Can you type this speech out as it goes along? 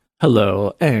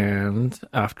Hello, and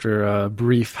after a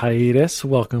brief hiatus,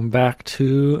 welcome back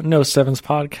to No Sevens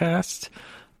Podcast.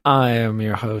 I am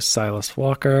your host, Silas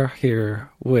Walker,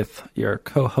 here with your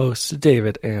co-hosts,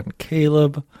 David and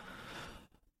Caleb.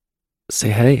 Say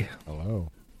hey.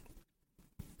 Hello.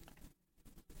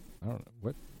 I don't know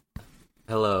what.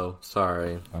 Hello,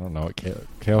 sorry. I don't know what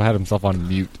Caleb had himself on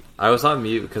mute. I was on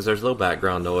mute because there's a little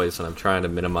background noise, and I'm trying to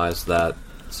minimize that.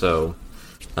 So,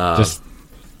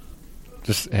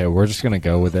 just hey, we're just gonna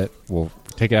go with it. We'll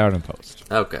take it out in post.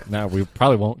 Okay. Now we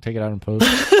probably won't take it out in post.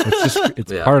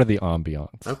 It's Yeah. part of the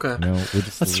ambiance. Okay. You know, we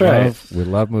just That's right. We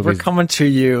love movies. We're coming to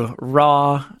you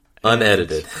raw,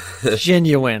 Unedited.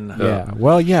 genuine. Yeah.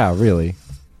 Well, yeah, really.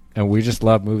 And we just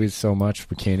love movies so much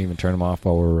we can't even turn them off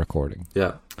while we're recording.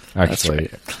 Yeah. Actually,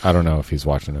 I don't know if he's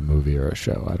watching a movie or a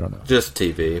show. I don't know. Just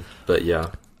TV, but yeah.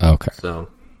 Okay. So,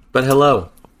 but hello.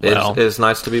 Well. It's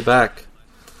nice to be back.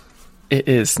 It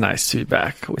is nice to be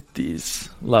back with these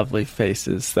lovely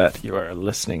faces that you are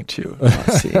listening to,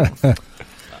 not seeing.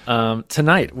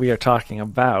 Tonight we are talking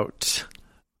about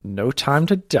No Time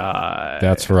to Die.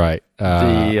 That's right.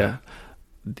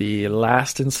 The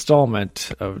last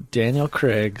installment of Daniel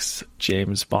Craig's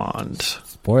James Bond.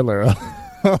 Spoiler.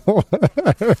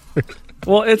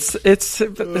 Well, it's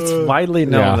widely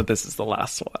known Yeah. that this is the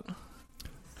last one.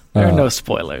 There are no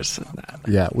spoilers in that.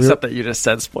 Yeah, Except that you just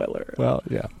said spoiler. Well,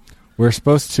 yeah. We're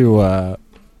supposed to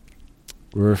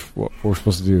we're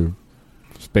supposed to do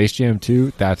Space Jam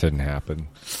 2. That didn't happen.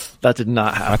 That did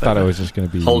not happen. I thought it was just going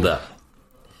to be Hold up.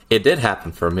 It did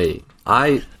happen for me.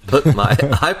 I put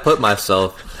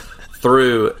myself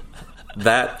through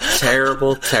that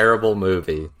terrible, terrible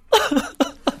movie,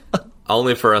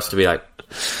 only for us to be like,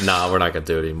 "Nah, we're not gonna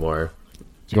do it anymore."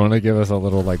 Do you want to give us a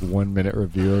little 1 minute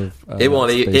review of It won't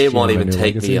Space Jam: even A New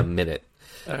take Legacy? me a minute.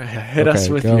 Hit us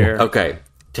Okay, with go. your... Okay,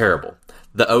 terrible.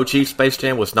 The OG Space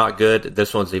Jam was not good.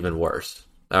 This one's even worse.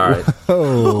 All right.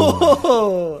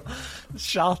 Oh,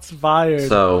 shots fired.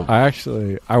 So I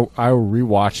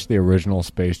rewatched the original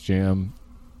Space Jam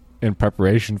in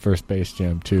preparation for Space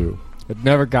Jam 2. It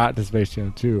never got to Space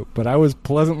Jam 2, but I was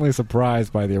pleasantly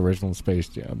surprised by the original Space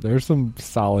Jam. There's some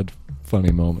solid,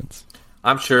 funny moments.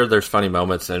 I'm sure there's funny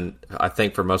moments, and I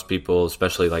think for most people,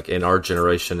 especially in our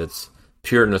generation, it's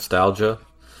pure nostalgia.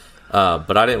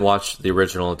 But I didn't watch the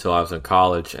original until I was in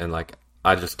college, and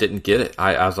I just didn't get it.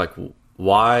 I was like,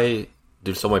 why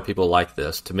do so many people like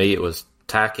this? To me, it was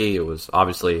tacky. It was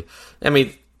obviously,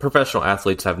 professional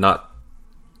athletes have not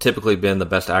typically been the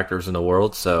best actors in the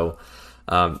world, so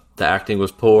the acting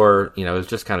was poor. It was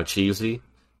just kind of cheesy,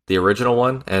 the original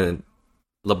one, and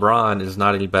LeBron is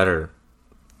not any better.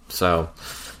 So,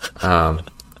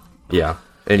 yeah.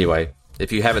 Anyway,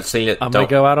 if you haven't seen it, I'm going to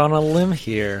go out on a limb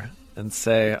here and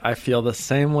say I feel the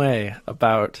same way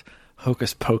about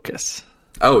Hocus Pocus.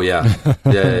 Oh, yeah.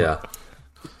 Yeah.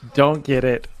 Don't get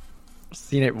it.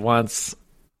 Seen it once.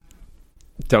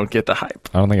 Don't get the hype.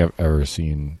 I don't think I've ever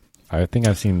seen... I think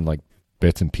I've seen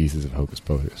bits and pieces of Hocus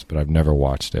Pocus, but I've never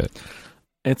watched it.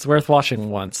 It's worth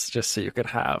watching once just so you could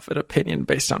have an opinion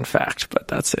based on fact, but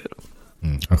that's it.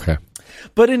 Okay.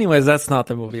 But anyways, that's not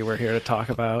the movie we're here to talk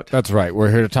about. That's right. We're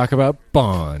here to talk about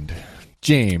Bond.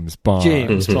 James Bond.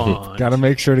 James Bond. Got to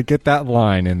make sure to get that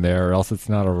line in there, or else it's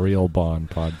not a real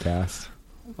Bond podcast.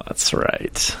 That's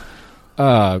right.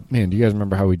 Man, do you guys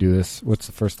remember how we do this? What's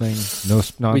the first thing? No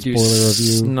non-spoiler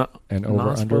review and over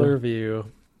non-spoiler under.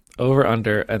 review, over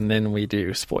under, and then we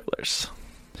do spoilers.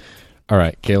 All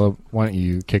right, Caleb, why don't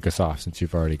you kick us off since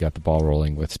you've already got the ball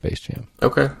rolling with Space Jam?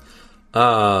 Okay.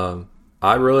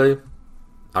 I really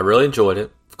enjoyed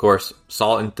it. Of course,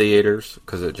 saw it in theaters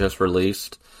because it just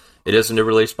released. It is a new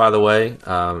release, by the way.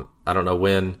 I don't know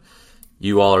when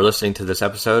you all are listening to this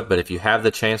episode, but if you have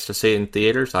the chance to see it in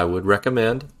theaters, I would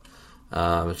recommend.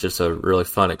 It's just a really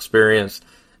fun experience.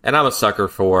 And I'm a sucker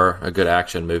for a good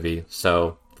action movie,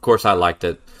 so of course I liked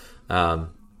it.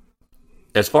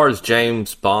 As far as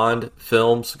James Bond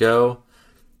films go,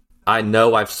 I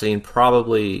know I've seen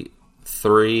probably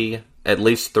at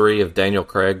least three of Daniel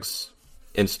Craig's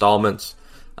installments.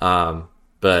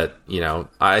 But,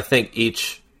 I think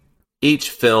each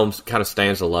film kind of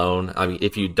stands alone.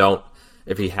 If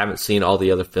you haven't seen all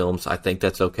the other films, I think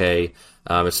that's okay.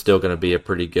 It's still going to be a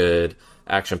pretty good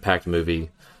action-packed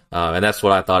movie. And that's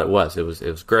what I thought it was. It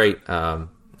was great. Of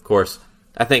course,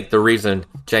 I think the reason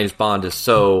James Bond is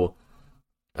so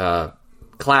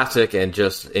classic and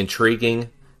just intriguing,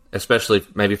 especially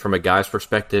maybe from a guy's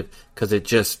perspective, because it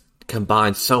just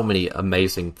combines so many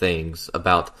amazing things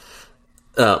about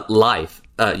life.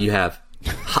 You got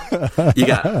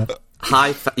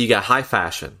high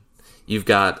fashion. You've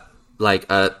got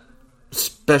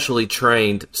specially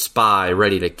trained spy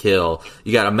ready to kill.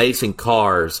 You got amazing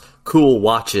cars, cool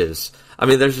watches. I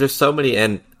mean, there's just so many,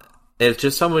 and it's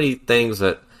just so many things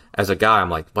that, as a guy, I'm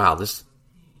like, wow, this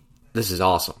is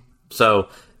awesome. So,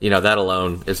 that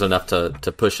alone is enough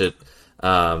to push it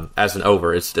as an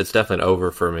over. It's definitely an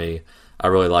over for me. I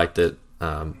really liked it,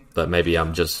 but maybe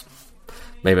I'm just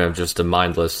a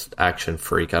mindless action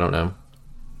freak. I don't know.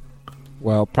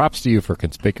 Well, props to you for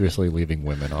conspicuously leaving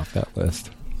women off that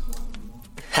list.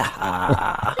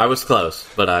 I was close,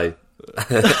 but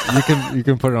you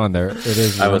can put it on there. It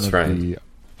is one of framed. the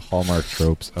hallmark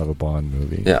tropes of a Bond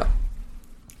movie. Yeah.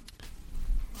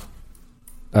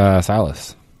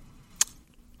 Silas.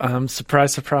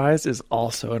 Surprise, surprise is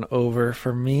also an over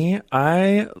for me.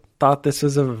 I thought this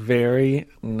was a very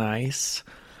nice.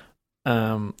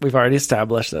 We've already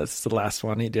established that's the last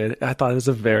one he did. I thought it was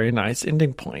a very nice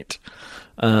ending point.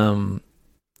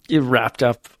 It wrapped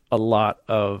up a lot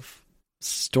of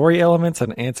story elements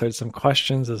and answered some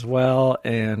questions as well.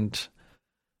 And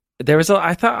there was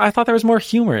I thought there was more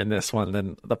humor in this one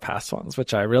than the past ones,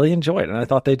 which I really enjoyed, and I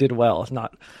thought they did well.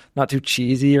 Not too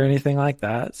cheesy or anything like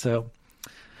that. So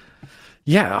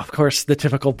yeah, of course the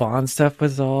typical Bond stuff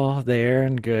was all there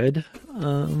and good.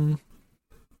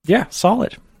 Yeah,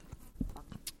 solid.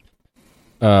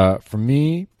 For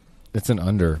me, it's an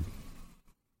under.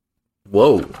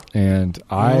 Whoa. And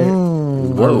I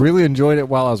really enjoyed it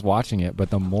while I was watching it, but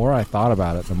the more I thought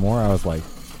about it, the more I was like,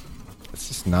 it's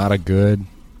just not a good...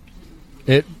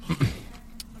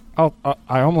 I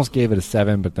almost gave it a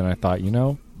 7, but then I thought,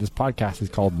 this podcast is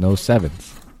called No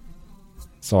Sevens.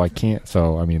 So I can't...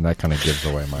 So, I mean, that kind of gives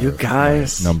away my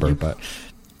number, but...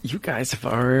 You guys have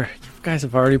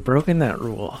already broken that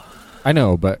rule. I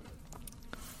know, but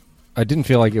I didn't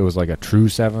feel like it was like a true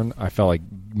 7. I felt like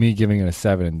me giving it a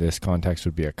 7 in this context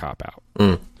would be a cop-out.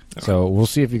 So we'll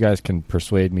see if you guys can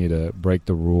persuade me to break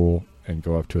the rule and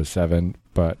go up to a 7.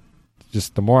 But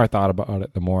just the more I thought about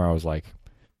it, the more I was like,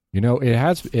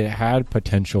 it had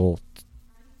potential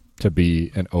to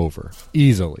be an over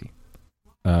easily.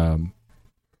 I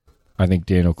think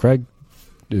Daniel Craig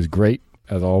is great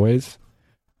as always.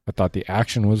 I thought the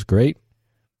action was great,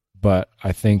 but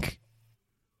I think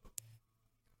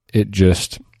it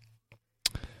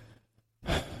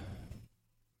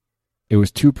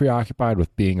was too preoccupied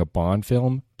with being a Bond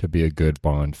film to be a good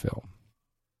Bond film.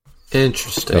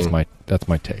 Interesting. That's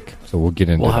my take. So we'll get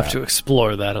into that. We'll have to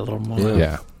explore that a little more.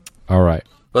 Yeah. All right.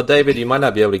 Well, David, you might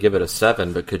not be able to give it a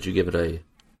 7, but could you give it a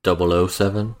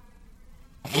 007?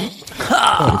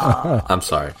 I'm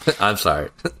sorry.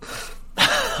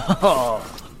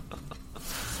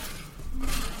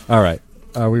 All right.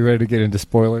 Are we ready to get into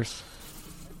spoilers?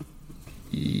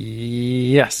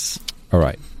 Yes. All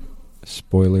right.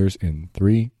 Spoilers in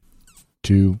 3,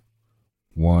 2,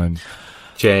 1.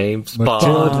 James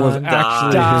Matilda Bond was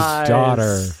actually his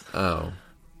daughter. Oh.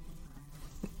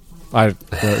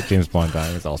 James Bond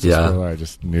dying is also a spoiler. I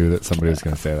just knew that somebody was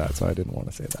going to say that, so I didn't want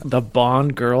to say that. The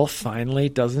Bond girl finally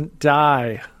doesn't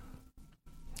die.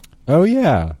 Oh,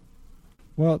 yeah.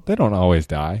 Well, they don't always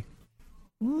die.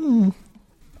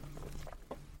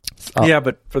 Yeah,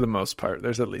 but for the most part,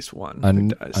 there's at least one who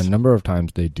dies. A number of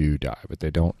times they do die, but they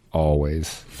don't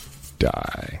always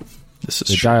die. This is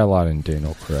They true. die a lot in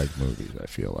Daniel Craig movies, I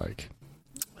feel like.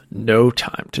 No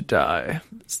Time to Die.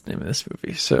 That's the name of this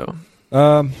movie. So,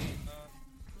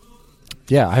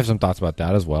 yeah, I have some thoughts about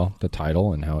that as well. The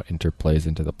title and how it interplays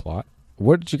into the plot.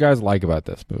 What did you guys like about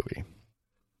this movie?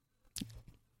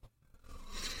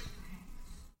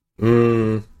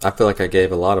 I feel like I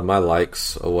gave a lot of my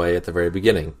likes away at the very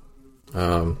beginning.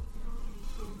 But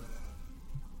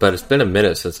it's been a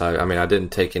minute since I didn't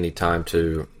take any time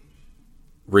to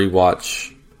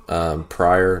rewatch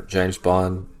prior James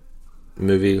Bond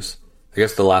movies. I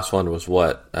guess the last one was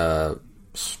what?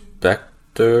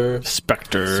 Spectre?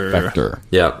 Spectre.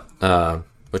 Yeah.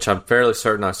 Which I'm fairly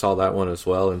certain I saw that one as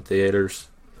well in theaters.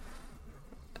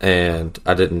 And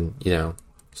I didn't,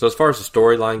 So as far as the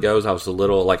storyline goes, I was a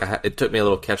little, it took me a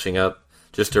little catching up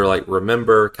just to,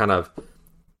 remember kind of,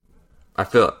 I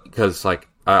feel, because, I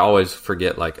always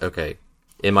forget, okay,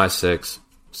 MI6,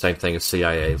 same thing as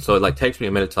CIA. So it, takes me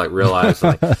a minute to, realize,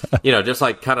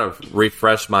 just, kind of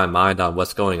refresh my mind on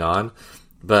what's going on.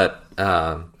 But,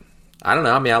 I don't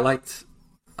know. I mean, I liked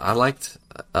a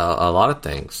lot of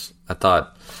things. I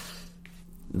thought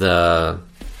the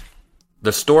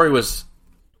story was,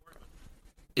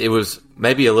 it was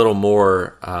maybe a little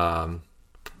more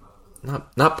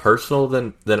not personal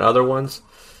than other ones,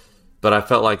 but I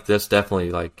felt like this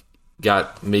definitely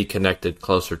got me connected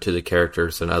closer to the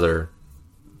characters than other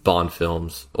Bond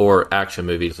films or action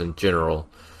movies in general.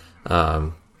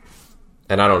 And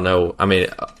and I don't know. I mean,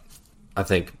 I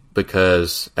think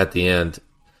because at the end,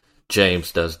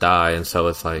 James does die, and so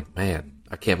it's like, man,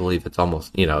 I can't believe it's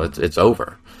almost, it's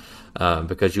over.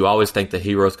 Because you always think the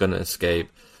hero's going to escape,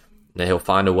 and he'll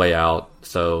find a way out.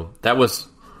 So that was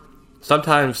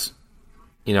sometimes,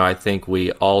 I think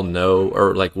we all know,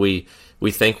 or like we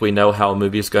think we know how a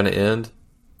movie is going to end,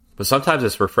 but sometimes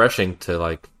it's refreshing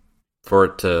to for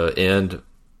it to end,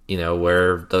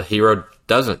 where the hero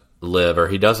doesn't live or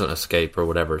he doesn't escape or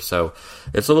whatever. So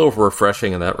it's a little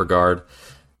refreshing in that regard.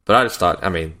 But I just thought,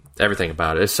 everything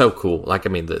about it is so cool.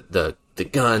 The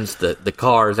guns, the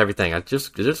cars, everything. It's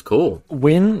just cool.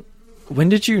 When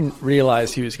did you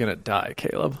realize he was going to die,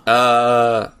 Caleb?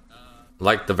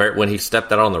 When he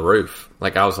stepped out on the roof.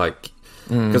 I was like,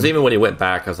 because even when he went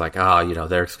back, I was like,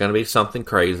 there's going to be something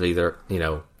crazy there.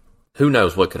 Who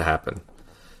knows what could happen?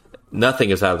 Nothing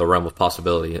is out of the realm of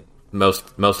possibility most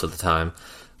of the time.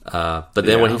 But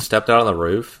then when he stepped out on the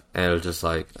roof, and it was just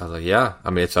I was like, yeah,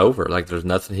 it's over. There's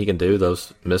nothing he can do.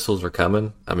 Those missiles are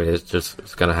coming.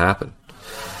 It's going to happen.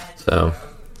 So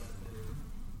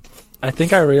I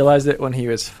think I realized it when he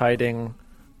was fighting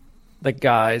the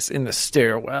guys in the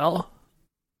stairwell,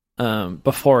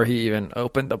 before he even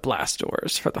opened the blast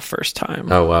doors for the first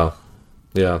time. Oh, wow.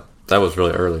 Yeah, that was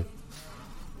really early.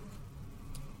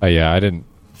 Yeah, I didn't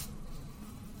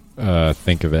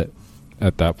think of it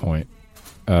at that point.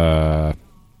 I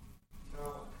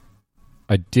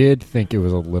did think it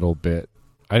was a little bit...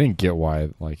 I didn't get why,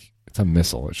 it's a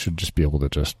missile. It should just be able to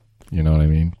just... You know what I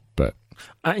mean? But...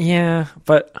 yeah,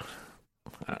 but...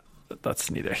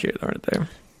 that's neither here nor there.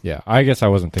 Yeah, I guess I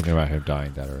wasn't thinking about him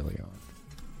dying that early on.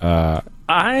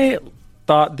 I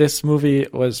thought this movie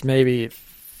was maybe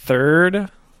third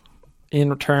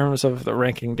in terms of the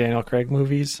ranking Daniel Craig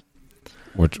movies.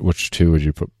 Which two would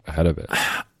you put ahead of it?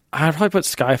 I'd probably put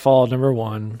Skyfall number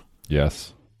 1.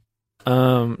 Yes.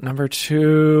 Number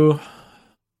 2,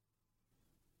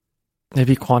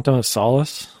 maybe Quantum of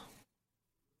Solace.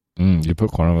 You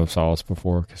put Quantum of Solace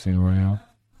before Casino Royale?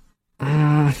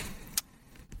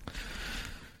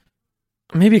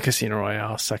 Maybe Casino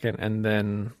Royale second, and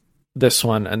then this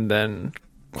one, and then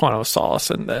Quantum of Solace,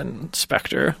 and then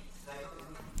Spectre.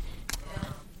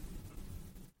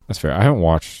 That's fair. I haven't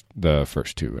watched the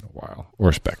first two in a while,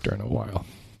 or Spectre in a while.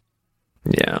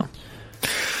 Yeah.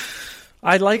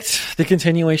 I liked the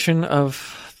continuation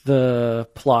of the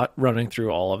plot running through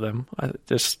all of them. I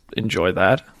just enjoy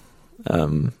that.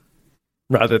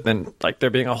 Rather than there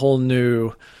being a whole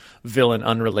new villain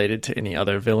unrelated to any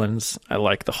other villains. I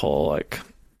like the whole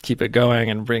keep it going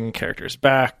and bring characters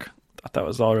back. Thought that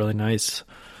was all really nice.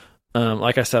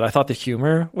 Like I said, I thought the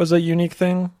humor was a unique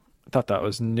thing. I thought that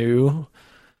was new.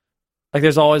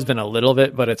 There's always been a little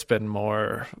bit, but it's been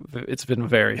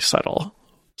very subtle.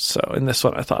 So in this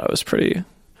one, I thought it was pretty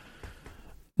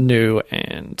new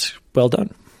and well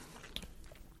done.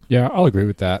 Yeah, I'll agree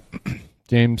with that.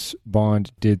 James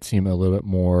Bond did seem a little bit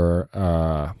more,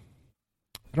 I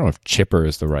don't know if chipper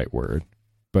is the right word,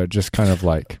 but just kind of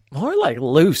more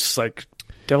loose,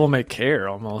 devil may care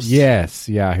almost. Yes,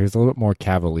 yeah, he was a little bit more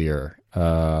cavalier,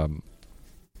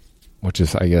 which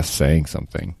is, I guess, saying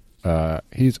something.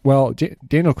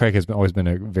 Daniel Craig has always been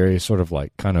a very sort of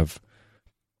kind of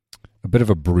a bit of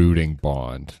a brooding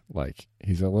Bond.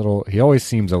 He always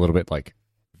seems a little bit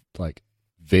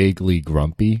vaguely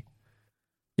grumpy.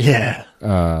 Yeah.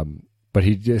 But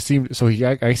he just seemed, so he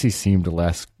actually seemed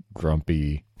less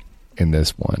grumpy in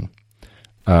this one.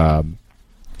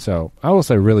 So I will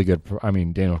say really good.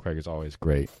 Daniel Craig is always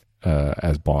great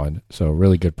as Bond, so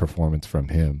really good performance from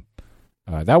him.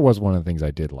 That was one of the things I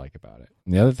did like about it.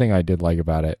 And the other thing I did like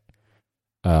about it,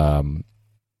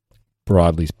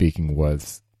 broadly speaking,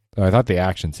 was I thought the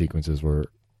action sequences were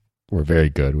very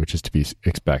good, which is to be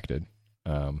expected.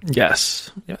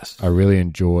 Yes. I really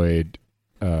enjoyed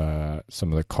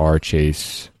some of the car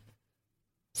chase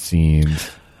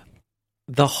scenes.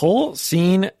 The whole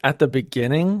scene at the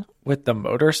beginning with the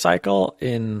motorcycle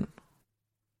in...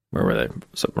 Where were they?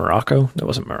 Was it Morocco? It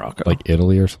wasn't Morocco.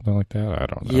 Italy or something like that? I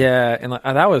don't know. Yeah, and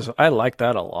I liked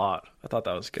that a lot. I thought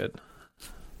that was good.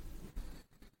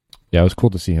 Yeah, it was cool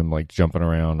to see him jumping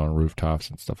around on rooftops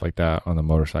and stuff like that on the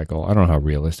motorcycle. I don't know how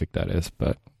realistic that is,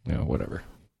 but whatever.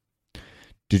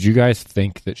 Did you guys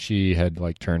think that she had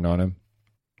turned on him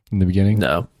in the beginning?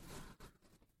 No.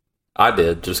 I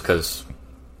did, just because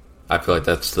I feel like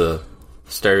that's the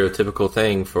stereotypical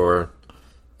thing for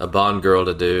a Bond girl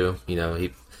to do.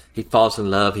 He falls in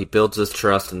love, he builds his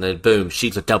trust, and then boom,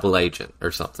 she's a double agent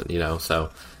or something, so,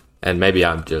 and maybe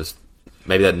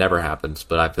that never happens,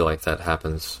 but I feel like that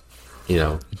happens,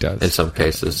 it does in some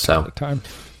cases. So, time.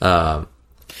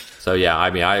 So yeah, I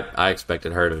mean, I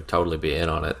expected her to totally be in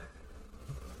on it.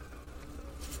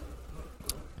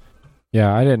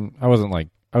 Yeah, I wasn't like,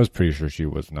 I was pretty sure she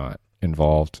was not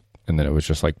involved, and then it was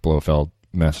just like Blofeld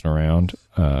messing around.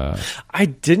 I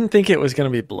didn't think it was going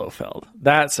to be Blofeld.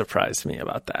 That surprised me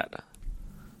about that.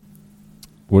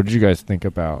 What did you guys think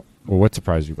about, or what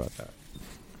surprised you about that?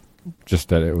 Just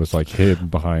that it was like hidden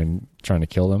behind trying to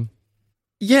kill them?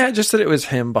 Yeah, just that it was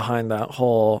him behind that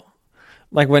whole,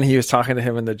 like when he was talking to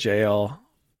him in the jail,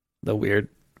 the weird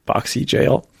boxy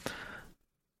jail.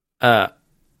 I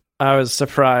was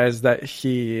surprised that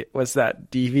he was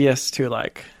that devious to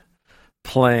like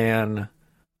plan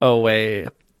a way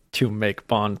to make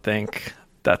Bond think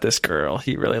that this girl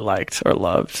he really liked or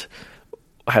loved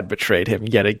had betrayed him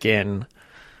yet again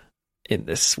in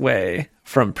this way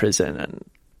from prison.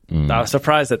 And I was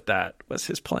surprised that that was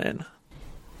his plan.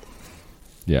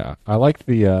 Yeah, I liked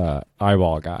the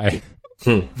eyeball guy.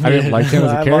 I didn't like him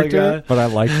as a character, but I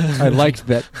liked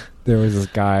that there was this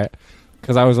guy,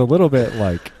 because I was a little bit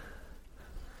like,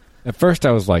 at first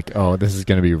I was like, oh, this is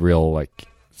going to be real, like,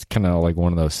 it's kind of like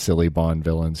one of those silly Bond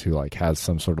villains who like has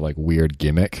some sort of like weird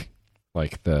gimmick,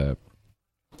 like the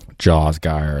Jaws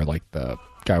guy or like the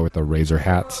guy with the razor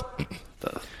hats.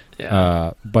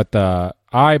 But the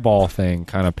eyeball thing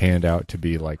kind of panned out to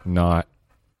be like not,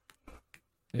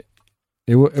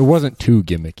 it wasn't too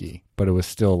gimmicky, but it was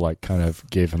still like kind of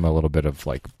gave him a little bit of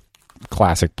like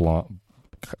classic Bond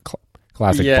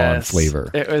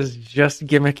flavor. It was just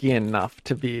gimmicky enough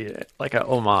to be like a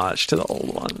homage to the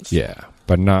old ones. Yeah,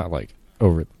 but not like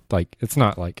over, like it's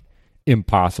not like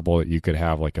impossible that you could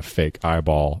have like a fake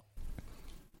eyeball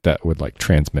that would like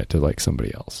transmit to like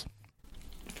somebody else.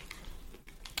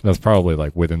 That's probably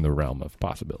like within the realm of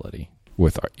possibility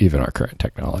with even our current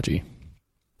technology.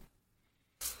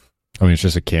 I mean, it's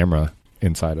just a camera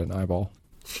inside an eyeball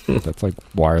that's like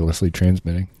wirelessly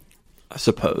transmitting. I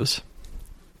suppose.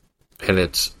 And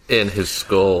it's in his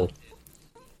skull.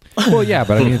 Well, yeah,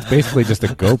 but I mean, it's basically just a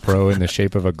GoPro in the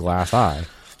shape of a glass eye.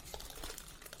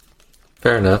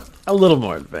 Fair enough. A little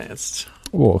more advanced.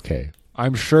 Well, okay.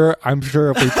 I'm sure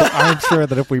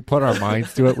that if we put our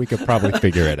minds to it, we could probably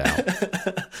figure it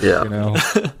out. Yeah. You know,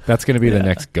 that's going to be the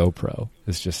next GoPro.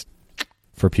 It's just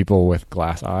for people with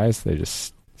glass eyes. They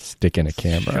just stick in a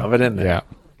camera. Shove it in there. Yeah.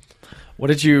 What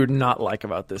did you not like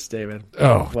about this, David?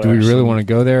 Oh, do we really want to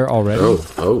go there already?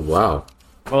 Oh, wow.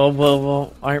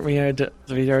 Well, aren't we?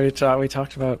 We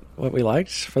talked about what we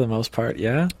liked for the most part.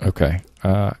 Yeah. Okay.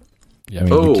 Yeah, I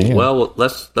mean, we can. Well,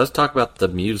 let's talk about the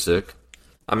music.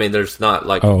 I mean, there's not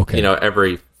like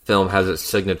every film has its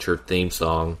signature theme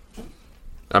song.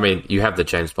 I mean, you have the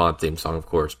James Bond theme song, of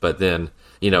course, but then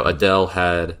Adele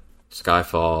had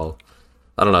Skyfall.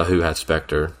 I don't know who had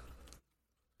Spectre,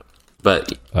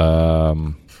 but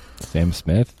Sam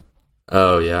Smith.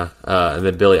 Oh yeah, and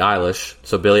then Billie Eilish.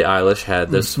 So Billie Eilish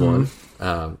had this one,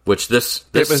 which this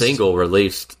single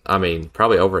released. I mean,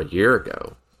 probably over a year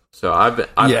ago. So I've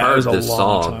heard this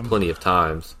song plenty of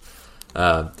times.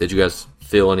 Did you guys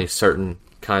feel any certain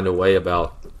kind of way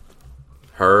about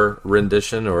her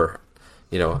rendition or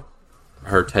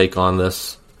her take on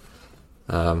this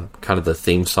kind of the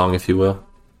theme song, if you will?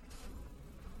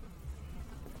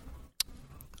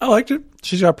 I liked it.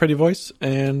 She's got a pretty voice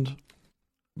and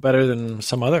better than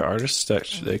some other artists that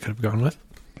they could have gone with.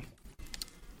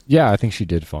 Yeah, I think she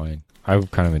did fine. I'm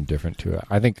kind of indifferent to it.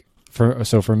 I think for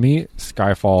me,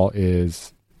 Skyfall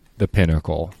is the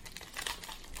pinnacle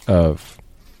of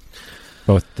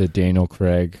both the Daniel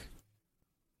Craig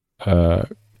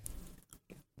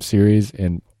series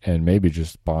and maybe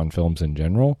just Bond films in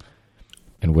general.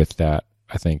 And with that,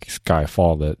 I think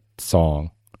Skyfall, the song,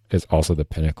 is also the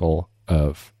pinnacle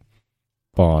of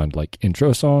Bond like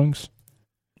intro songs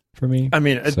for me. I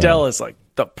mean, Adele is like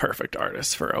the perfect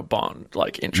artist for a Bond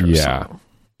like intro song.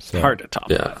 So, hard to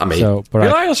top. Yeah, I mean, Billie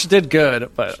Eilish did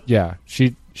good, but yeah,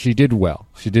 she did well.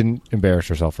 She didn't embarrass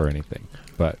herself or anything,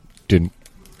 but didn't.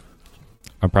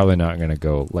 I'm probably not going to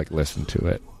go like listen to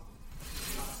it.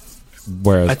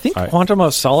 Whereas I think Quantum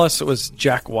of Solace was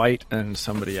Jack White and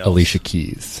somebody else, Alicia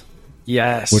Keys.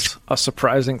 Yes, a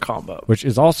surprising combo. Which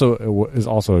is also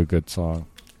a good song.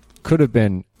 Could have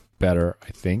been better, I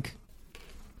think,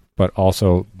 but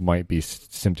also might be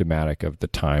symptomatic of the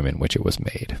time in which it was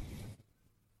made.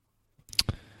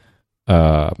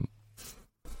 But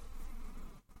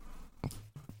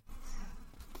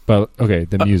okay,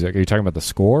 the music. Are you talking about the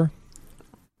score?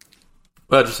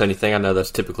 Well, just anything. I know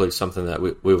that's typically something that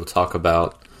we will talk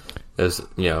about, as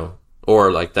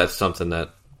or like that's something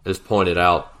that is pointed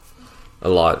out a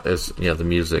lot as the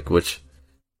music, which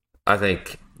I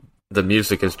think the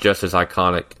music is just as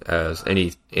iconic as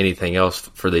anything else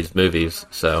for these movies.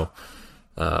 So,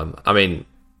 I mean,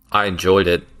 I enjoyed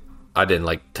it. I didn't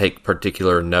like take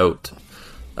particular note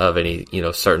of any,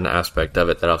 certain aspect of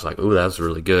it that I was like, "Ooh, that was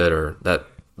really good," or that.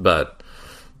 But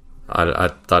I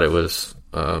thought it was.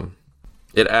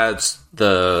 It adds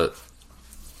the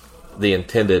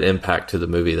intended impact to the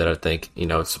movie that I think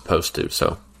it's supposed to.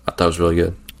 So I thought it was really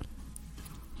good.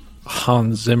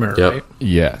 Hans Zimmer, Yep. right?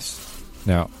 Yes.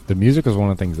 Now, the music was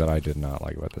one of the things that I did not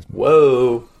like about this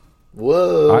movie.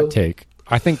 Whoa. Hot take.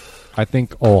 I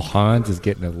think old Hans is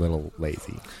getting a little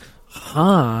lazy.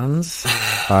 Hans.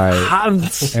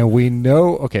 And we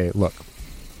know, okay, look.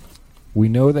 We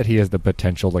know that he has the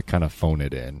potential to kind of phone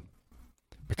it in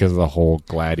because of the whole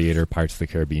Gladiator Pirates of the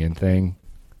Caribbean thing.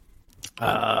 We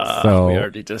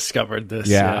already discovered this.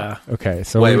 Yeah. Okay.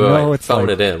 So wait, it's phone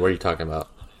like, it in. What are you talking about?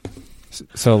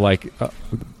 So a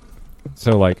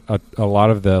lot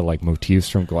of the like motifs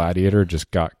from Gladiator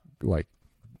just got like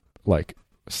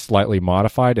slightly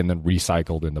modified and then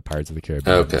recycled in the Pirates of the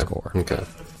Caribbean score. Okay.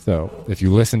 So if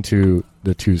you listen to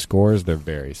the two scores, they're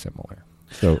very similar.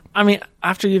 So I mean,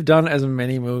 after you've done as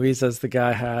many movies as the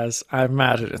guy has, I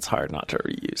imagine it's hard not to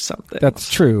reuse something.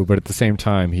 that's true, but at the same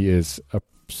time, he is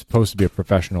supposed to be a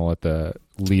professional at the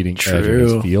leading edge of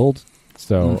his field.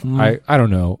 So I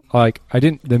don't know. Like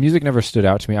the music never stood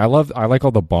out to me. I like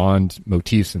all the Bond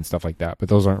motifs and stuff like that, but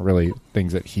those aren't really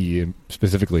things that he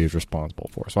specifically is responsible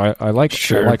for. So I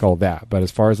like all that. But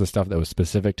as far as the stuff that was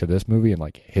specific to this movie and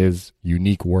like his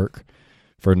unique work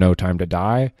for No Time to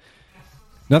Die,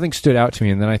 nothing stood out to me.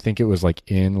 And then I think it was like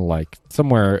in like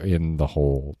somewhere in the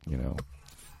whole,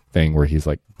 thing where he's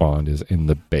like Bond is in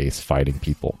the base fighting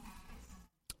people.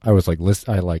 I was like,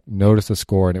 I like noticed the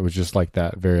score and it was just like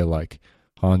that very like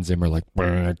Hans Zimmer, like,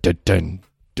 kind of thing.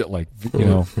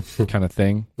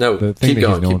 No, the thing keep that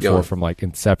going, he's known keep going. for from like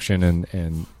Inception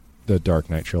and the Dark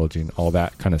Knight trilogy and all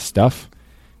that kind of stuff.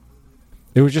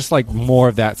 It was just like more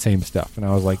of that same stuff. And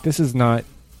I was like, there's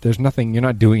nothing, you're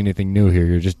not doing anything new here.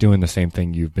 You're just doing the same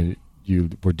thing you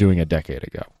were doing a decade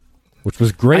ago, which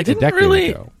was great a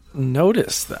decade ago.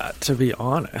 Notice that, to be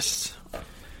honest.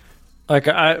 Like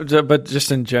but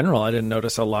just in general, I didn't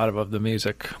notice a lot of the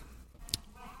music.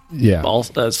 Yeah,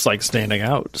 that's like standing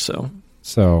out. So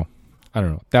I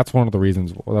don't know. That's one of the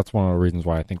reasons. Well, that's one of the reasons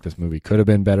why I think this movie could have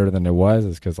been better than it was.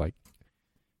 Is because like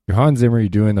you're Hans Zimmer, you're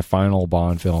doing the final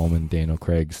Bond film in Daniel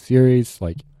Craig's series.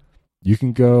 Like you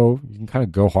can kind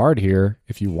of go hard here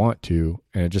if you want to,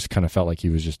 and it just kind of felt like he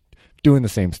was just doing the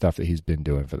same stuff that he's been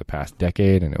doing for the past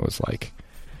decade, and it was like,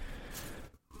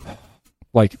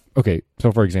 okay,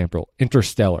 so for example,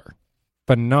 Interstellar,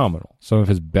 phenomenal, some of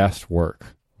his best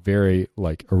work, very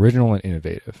like original and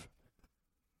innovative.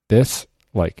 This,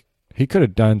 like, he could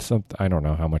have done something. I don't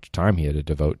know how much time he had to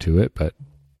devote to it, but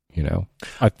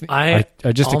I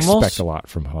just expect a lot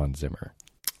from Hans Zimmer.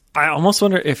 I almost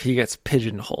wonder if he gets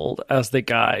pigeonholed as the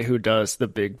guy who does the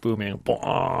big booming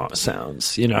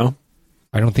sounds.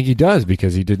 I don't think he does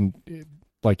because he doesn't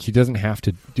have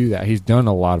to do that. He's done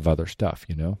a lot of other stuff.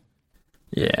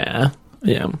 Yeah.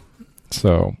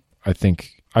 So I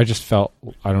just felt,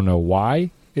 I don't know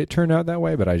why it turned out that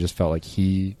way, but I just felt like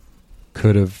he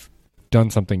could have done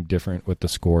something different with the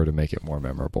score to make it more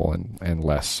memorable and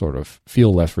less sort of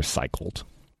feel less recycled.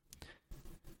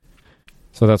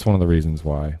 So that's one of the reasons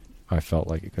why I felt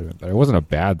like it could have been better. It wasn't a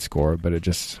bad score, but it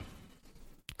just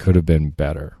could have been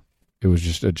better. It was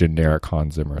just a generic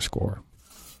Hans Zimmer score.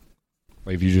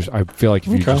 Like I feel like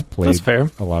if you just played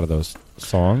a lot of those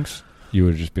songs, you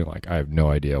would just be like, I have no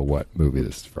idea what movie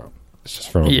this is from. It's just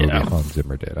from a movie Hans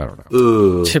Zimmer did. I don't know.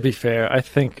 Ooh. To be fair, I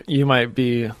think you might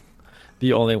be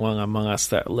the only one among us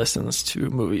that listens to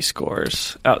movie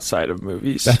scores outside of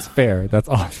movies. That's fair. That's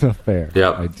also fair.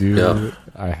 Yeah, I do. Yep.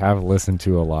 I have listened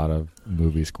to a lot of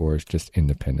movie scores just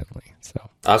independently. So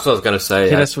that's what I was going to say.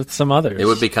 Hit us with some others. It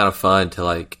would be kind of fun to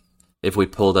like if we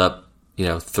pulled up,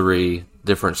 3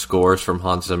 different scores from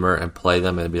Hans Zimmer and play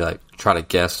them and be like, try to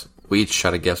guess. We each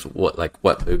try to guess what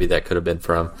movie that could have been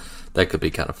from. That could be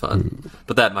kind of fun.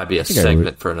 But that might be a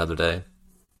segment for another day.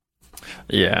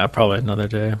 Yeah, probably another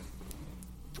day.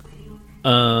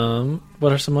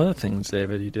 What are some other things,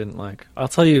 David, you didn't like? I'll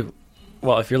tell you.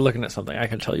 Well, if you're looking at something, I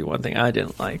can tell you one thing I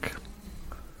didn't like.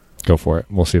 Go for it.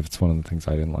 We'll see if it's one of the things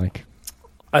I didn't like.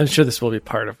 I'm sure this will be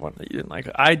part of one that you didn't like.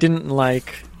 I didn't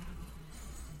like...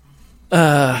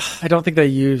 I don't think they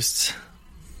used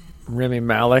Rami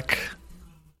Malek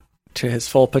to his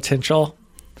full potential.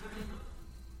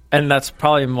 And that's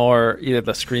probably more either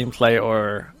the screenplay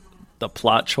or the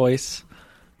plot choice.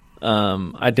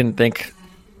 I didn't think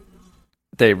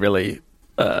they really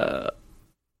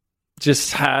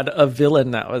just had a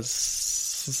villain that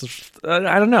was,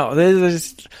 I don't know,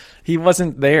 he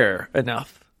wasn't there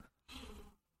enough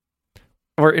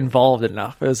or involved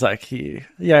enough. It was like he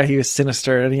was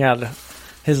sinister, and he had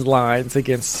his lines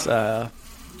against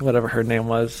whatever her name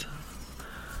was.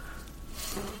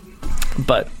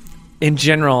 But in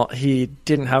general, he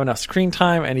didn't have enough screen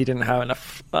time, and he didn't have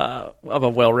enough of a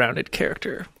well-rounded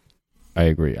character. I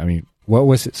agree. I mean, what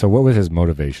was his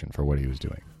motivation for what he was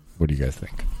doing? What do you guys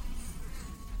think?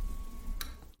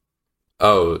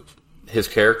 Oh, his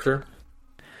character?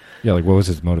 Yeah, like what was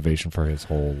his motivation for his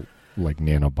whole like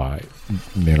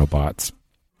nanobots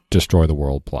destroy the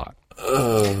world plot?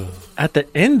 At the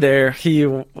end there, he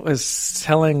was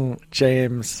telling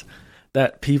James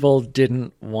that people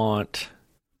didn't want...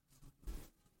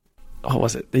 What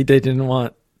was it? They didn't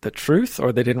want the truth,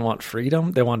 or they didn't want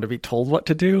freedom. They wanted to be told what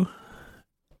to do.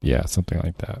 Yeah, something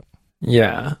like that.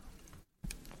 Yeah.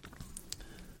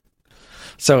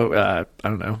 So, I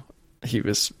don't know. He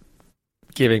was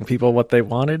giving people what they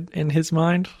wanted in his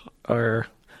mind, or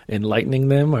enlightening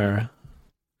them, or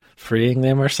freeing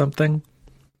them, or something.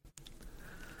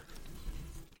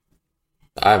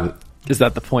 Is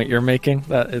that the point you're making?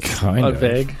 That it's kind of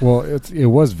vague? Well, it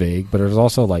was vague, but it was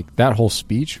also like that whole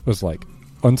speech was like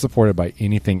unsupported by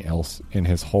anything else in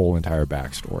his whole entire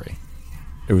backstory.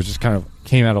 It was just kind of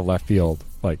came out of left field.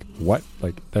 Like what?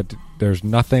 Like that? There's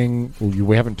nothing.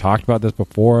 We haven't talked about this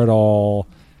before at all.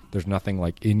 There's nothing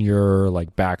like in your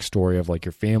like backstory of like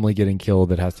your family getting killed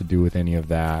that has to do with any of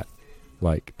that.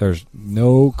 Like there's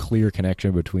no clear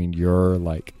connection between your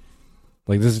like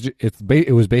this.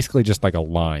 It was basically just like a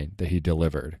line that he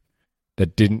delivered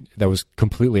that was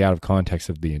completely out of context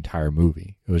of the entire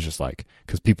movie. It was just like,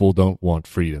 because people don't want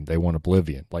freedom, they want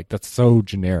oblivion. Like that's so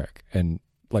generic, and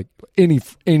like any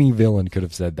villain could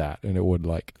have said that, and it would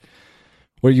like,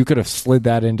 well, you could have slid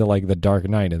that into like the Dark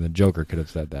Knight, and the Joker could have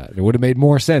said that. It would have made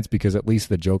more sense because at least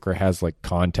the Joker has like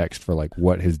context for like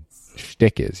what his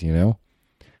shtick is, you know.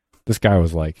 This guy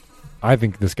was like, I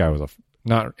think this guy was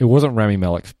it wasn't Rami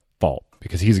Malek's fault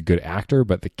because he's a good actor,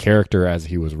 but the character as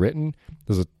he was written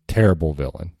was a terrible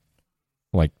villain.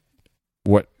 Like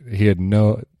what he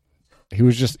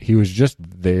was just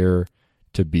there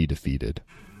to be defeated.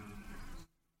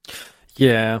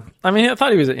 Yeah. I mean, I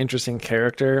thought he was an interesting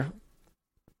character.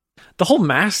 The whole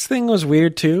mask thing was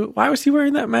weird too. Why was he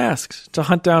wearing that mask? To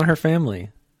hunt down her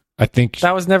family? I think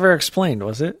that was never explained,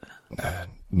 was it?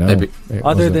 No.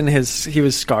 Other than he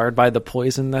was scarred by the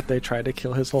poison that they tried to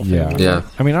kill his whole family. Yeah.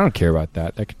 I mean, I don't care about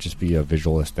that. That could just be a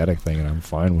visual aesthetic thing, and I'm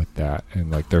fine with that.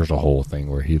 And like, there's a whole thing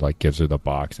where he like gives her the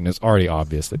box, and it's already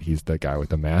obvious that he's the guy with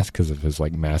the mask because of his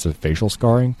like massive facial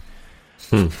scarring.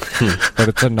 But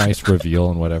it's a nice reveal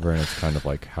and whatever, and it's kind of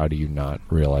like, how do you not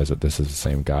realize that this is the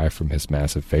same guy from his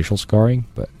massive facial scarring?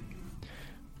 But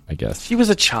I guess she was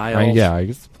a child. I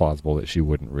guess it's plausible that she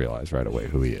wouldn't realize right away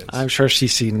who he is. I'm sure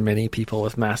she's seen many people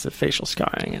with massive facial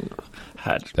scarring and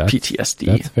had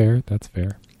PTSD. That's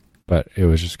fair. But it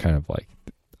was just kind of like,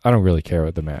 I don't really care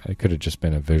what the mask. It could have just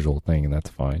been a visual thing, and that's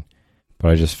fine.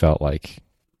 But I just felt like,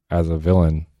 as a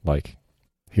villain, like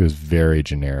he was very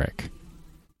generic.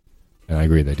 And I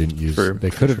agree, they didn't use. They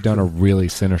could have done a really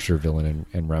sinister villain,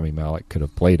 and Rami Malek could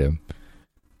have played him,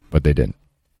 but they didn't.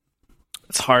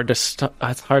 It's hard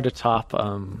to top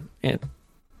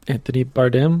Anthony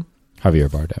Bardem. Javier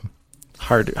Bardem.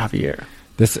 Javier.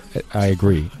 This I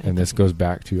agree, and this goes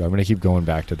back to. I'm going to keep going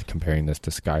back to comparing this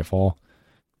to Skyfall.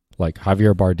 Like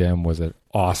Javier Bardem was an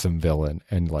awesome villain,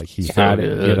 and like he had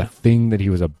a thing that he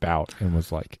was about, and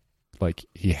was like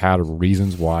he had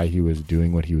reasons why he was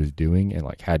doing what he was doing, and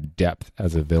like had depth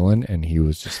as a villain, and he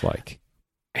was just like,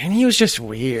 and he was just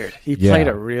weird. He played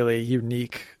a really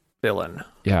unique villain.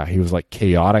 Yeah, he was like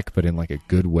chaotic, but in like a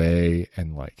good way,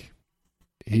 and like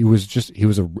he was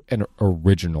an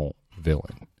original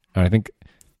villain. And I think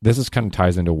this is kind of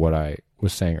ties into what I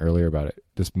was saying earlier about it.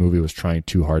 This movie was trying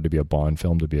too hard to be a Bond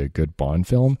film, to be a good Bond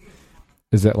film.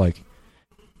 Is that like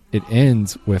it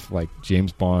ends with like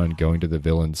James Bond going to the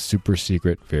villain's super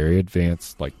secret, very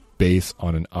advanced like base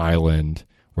on an island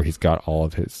where he's got all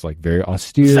of his like very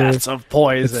austere vats of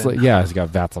poison. It's like, yeah, he's got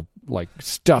vats of like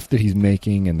stuff that he's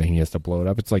making, and then he has to blow it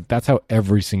up. It's like that's how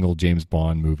every single James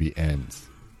Bond movie ends.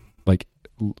 Like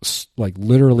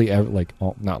literally,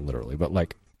 well, not literally, but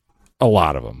like a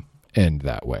lot of them end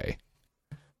that way.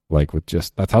 Like with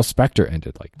just that's how Spectre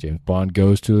ended. Like James Bond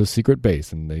goes to a secret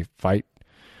base and they fight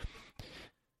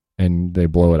and they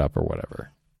blow it up or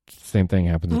whatever. Same thing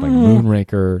happens in like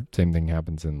Moonraker. Same thing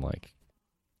happens in like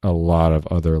a lot of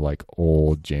other like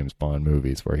old James Bond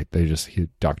movies where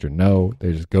Dr. No,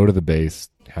 they just go to the base,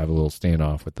 have a little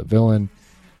standoff with the villain.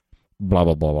 blah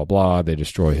blah blah blah blah. They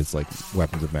destroy his like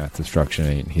weapons of mass destruction,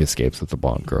 and he escapes with the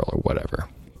Bond girl or whatever.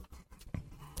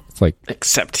 It's like,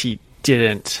 except he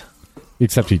didn't.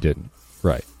 Except he didn't,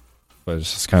 right? But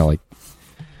it's just kind of like,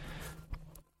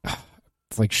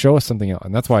 it's like, show us something else.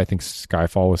 And that's why I think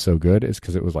Skyfall was so good, is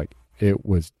because it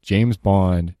was James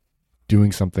Bond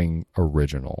doing something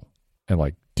original, and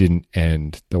like didn't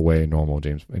end the way normal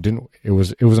James. It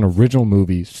was an original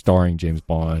movie starring James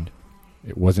Bond.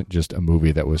 It wasn't just a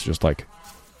movie that was just like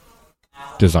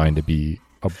designed to be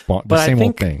the same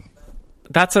old thing.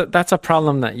 That's a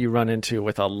problem that you run into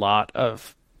with a lot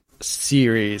of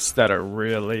series that are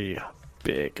really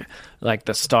big, like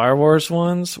the Star Wars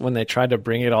ones. When they tried to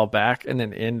bring it all back and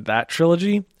then end that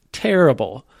trilogy,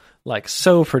 terrible, like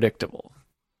so predictable,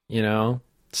 you know.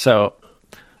 So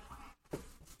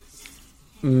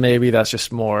maybe that's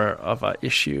just more of an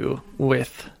issue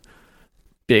with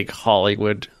big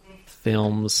Hollywood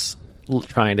films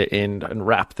trying to end and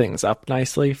wrap things up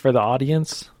nicely for the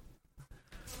audience.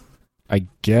 I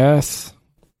guess,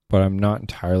 but I'm not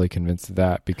entirely convinced of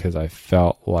that, because I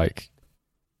felt like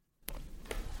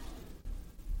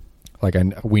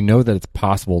we know that it's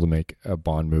possible to make a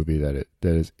Bond movie that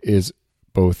is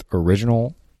both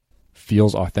original,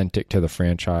 feels authentic to the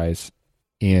franchise,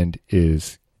 and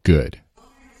is good.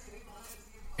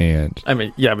 And I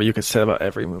mean, yeah, but you could say that about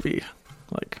every movie,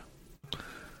 like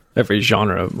every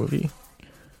genre of movie.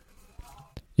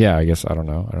 Yeah, I guess, I don't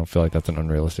know. I don't feel like that's an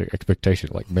unrealistic expectation.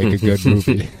 Like, make a good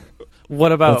movie.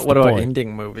 What about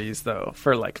ending movies though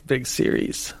for like big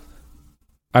series?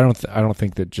 I don't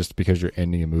think that just because you're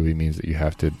ending a movie means that you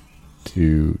have to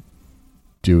do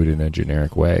it in a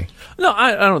generic way. No,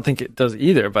 I don't think it does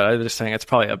either. But I'm just saying it's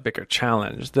probably a bigger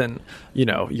challenge than, you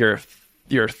know,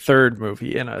 your third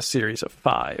movie in a series of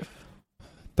 5.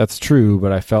 That's true,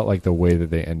 but I felt like the way that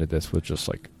they ended this was just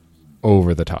like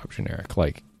over the top generic.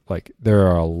 Like there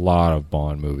are a lot of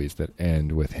Bond movies that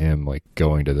end with him like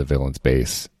going to the villain's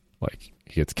base. Like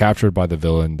he gets captured by the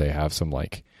villain. They have some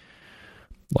like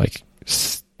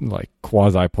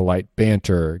quasi polite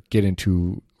banter, get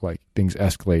into like things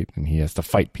escalate, and he has to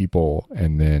fight people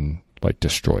and then like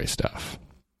destroy stuff.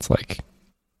 It's like,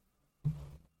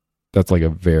 that's like a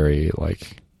very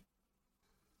like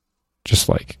just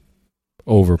like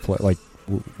overplay. Like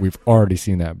we've already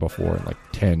seen that before in like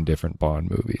 10 different Bond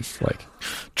movies. Like,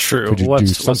 true.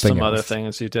 What's some other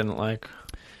things you didn't like?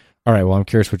 All right, well, I'm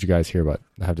curious what you guys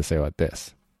have to say about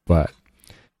this. But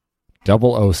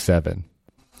 007,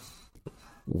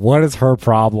 what is her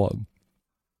problem?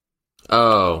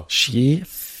 Oh, she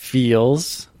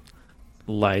feels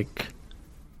like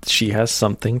she has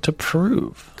something to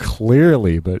prove.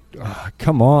 Clearly, but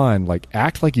come on, like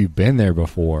act like you've been there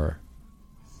before.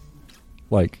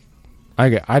 Like,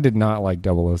 I did not like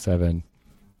 007,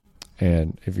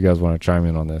 and if you guys want to chime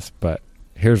in on this, but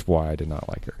here's why I did not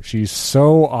like her. She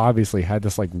so obviously had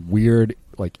this like weird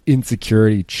like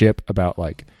insecurity chip about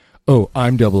like, oh,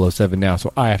 I'm 007 now,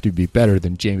 so I have to be better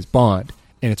than James Bond,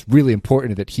 and it's really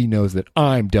important that he knows that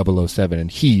I'm 007 and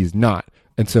he's not.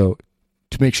 And so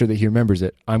to make sure that he remembers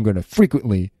it, I'm going to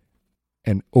frequently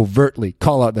and overtly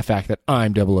call out the fact that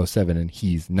I'm 007 and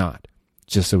he's not,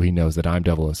 just so he knows that I'm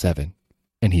 007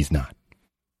 and he's not.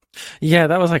 Yeah,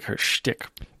 that was like her shtick.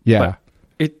 Yeah. But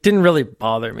it didn't really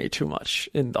bother me too much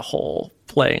in the whole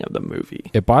playing of the movie.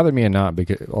 It bothered me a lot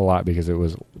because it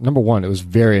was, number one, it was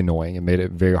very annoying. It made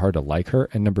it very hard to like her.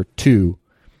 And number two,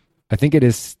 I think it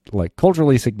is like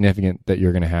culturally significant that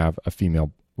you're going to have a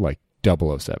female like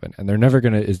 007, and never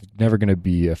going to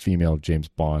be a female James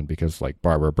Bond, because like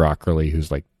Barbara Broccoli, who's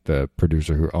like the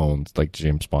producer who owns like the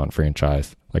James Bond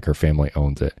franchise, like her family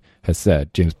owns it, has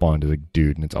said James Bond is a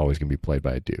dude and it's always going to be played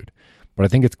by a dude. But I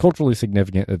think it's culturally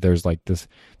significant that there's like this,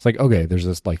 it's like, okay, there's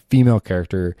this like female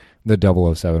character, the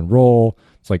 007 role.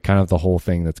 It's like kind of the whole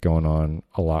thing that's going on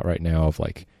a lot right now of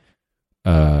like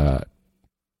trying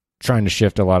to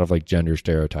shift a lot of like gender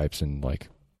stereotypes and like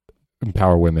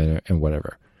empower women and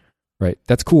whatever. Right.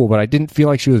 That's cool. But I didn't feel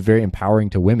like she was very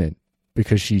empowering to women,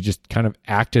 because she just kind of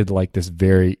acted like this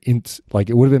very, like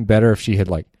it would have been better if she had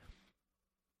like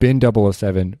been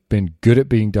 007, been good at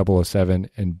being 007,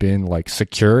 and been like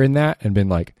secure in that, and been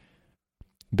like,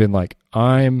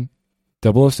 I'm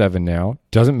 007 now.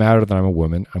 Doesn't matter that I'm a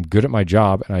woman. I'm good at my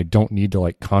job, and I don't need to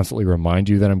like constantly remind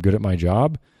you that I'm good at my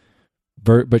job.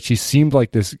 But she seemed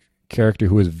like this character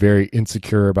who was very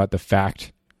insecure about the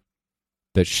fact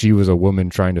that she was a woman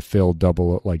trying to fill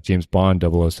like James Bond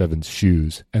 007's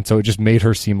shoes. And so it just made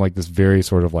her seem like this very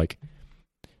sort of like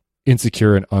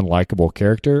insecure and unlikable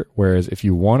character. Whereas if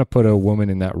you want to put a woman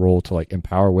in that role to like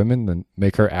empower women, then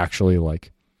make her actually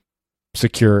like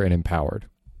secure and empowered.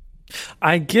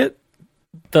 I get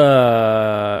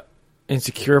the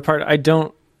insecure part, I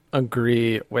don't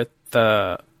agree with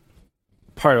the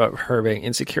part about her being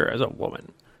insecure as a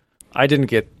woman. I didn't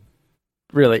get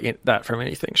really that from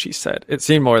anything she said. It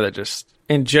seemed more that just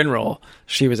in general,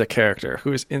 she was a character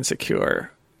who was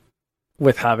insecure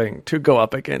with having to go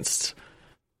up against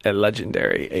a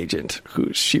legendary agent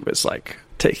who she was like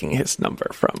taking his number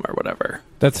from or whatever.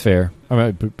 That's fair. I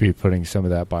might be putting some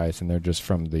of that bias in there just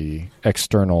from the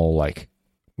external, like,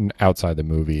 outside the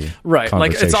movie. Right.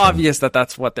 Like, it's obvious that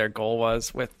that's what their goal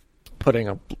was with putting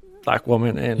a black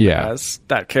woman in as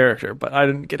that character, but I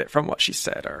didn't get it from what she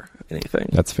said or anything.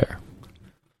 That's fair.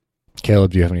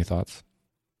 Caleb, do you have any thoughts?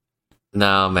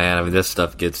 No, man. I mean, this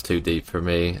stuff gets too deep for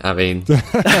me. I mean,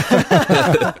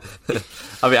 I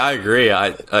I agree.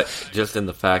 I just in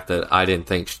the fact that I didn't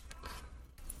think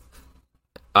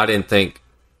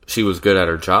she was good at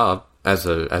her job as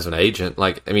an agent.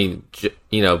 Like, I mean,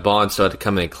 Bond still had to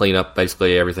come in and clean up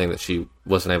basically everything that she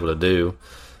wasn't able to do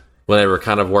when they were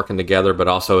kind of working together. But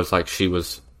also, it's like she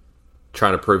was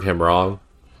trying to prove him wrong.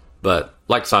 But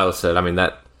like Silas said, I mean,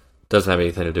 that doesn't have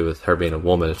anything to do with her being a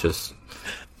woman. It's just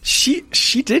she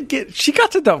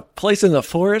got to the place in the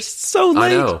forest so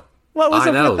late. I know. What was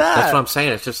up with that? That's what I'm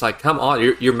saying. It's just like, come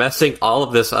on, you're messing all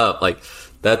of this up. Like,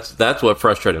 that's what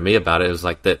frustrated me about it. Is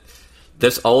like that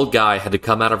this old guy had to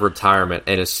come out of retirement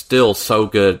and is still so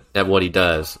good at what he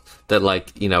does that,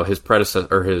 like, his predecessor,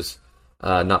 or his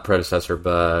not predecessor,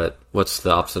 but what's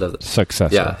the opposite of it?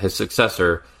 Successor. Yeah, his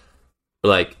successor,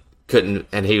 like, couldn't,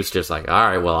 and he was just like, all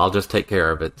right, well, I'll just take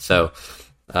care of it. So,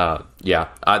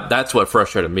 that's what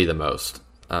frustrated me the most.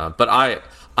 But I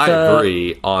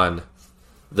agree on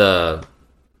the,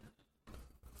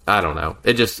 I don't know.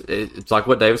 It's like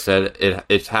what David said.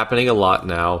 It's happening a lot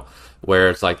now, where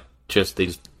it's like just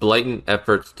these blatant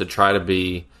efforts to try to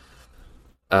be,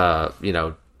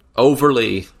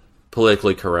 overly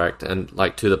politically correct, and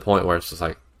like to the point where it's just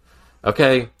like,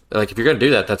 okay, like if you're going to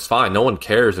do that, that's fine. No one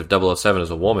cares if 007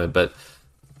 is a woman, but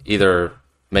either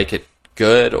make it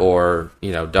good or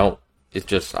don't. It's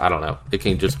just, I don't know. It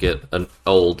can just get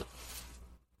old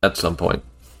at some point.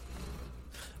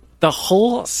 The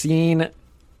whole scene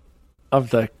of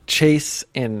the chase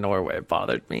in Norway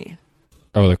bothered me.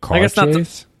 Oh, the car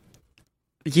chase?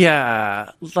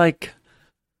 Yeah, like,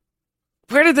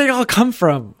 where did they all come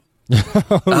from? Yeah.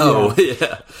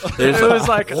 It was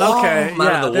like, okay,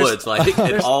 out of the woods, like,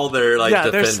 and all their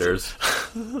defenders.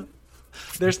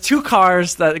 There's two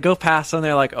cars that go past, and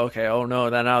they're like, okay, oh no,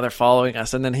 then now they're following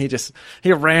us, and then he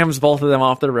rams both of them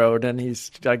off the road, and he's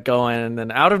like going, and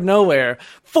then out of nowhere,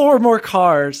 4 more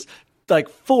cars, like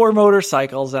 4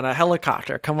 motorcycles and a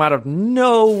helicopter come out of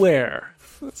nowhere.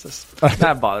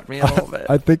 That bothered me a little bit.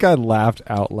 I think I laughed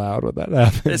out loud when that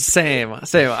happened. Same.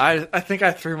 I think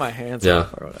I threw my hands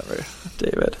up or whatever,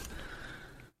 David.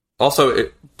 Also,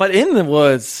 but in the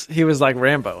woods, he was like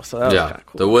Rambo, so that was kind of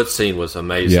cool. The woods scene was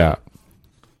amazing. Yeah.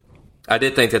 I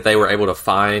did think that they were able to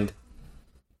find,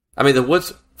 I mean, the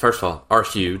woods, first of all, are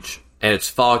huge, and it's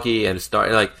foggy, and it's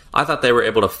dark. Like, I thought they were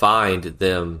able to find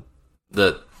them,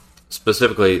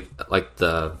 specifically, like,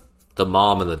 the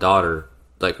mom and the daughter,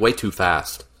 like, way too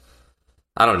fast.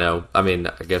 I don't know. I mean,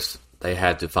 I guess they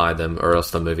had to find them, or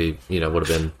else the movie, would have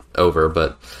been over,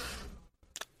 but...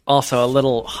 Also, a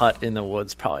little hut in the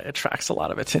woods probably attracts a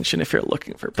lot of attention if you're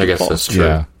looking for people. I guess that's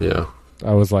true. Yeah.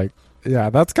 I was like,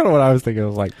 yeah, that's kind of what I was thinking. I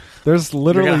was like, there's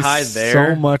literally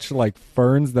so much, like,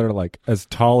 ferns that are, like, as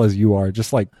tall as you are.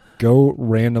 Just, like, go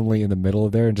randomly in the middle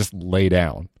of there and just lay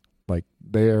down. Like,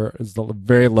 there is a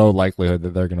very low likelihood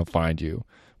that they're going to find you.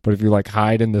 But if you, like,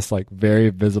 hide in this, like, very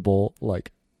visible,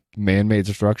 like, man-made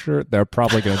structure, they're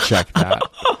probably going to check that.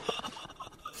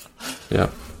 Yeah.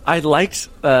 I liked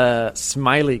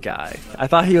Smiley Guy. I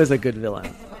thought he was a good villain.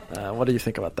 What do you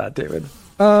think about that, David?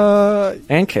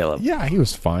 And Caleb. Yeah, he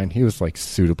was fine. He was, like,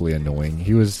 suitably annoying.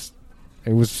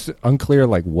 It was unclear,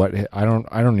 like, what... I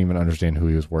don't even understand who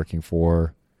he was working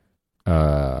for.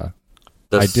 Who's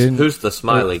the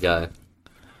Smiley guy?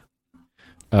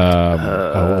 What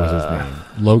was his name?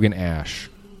 Logan Ash.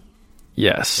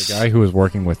 Yes. The guy who was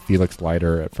working with Felix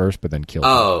Leiter at first, but then killed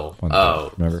him.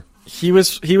 Remember? He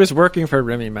was working for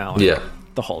Remy Malek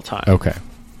the whole time.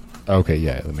 Okay,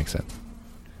 yeah, that makes sense.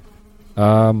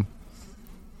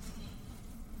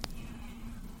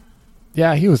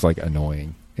 Yeah, he was, like,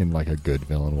 annoying in, like, a good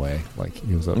villain way. Like,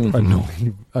 he was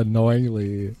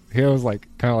annoyingly... He was, like,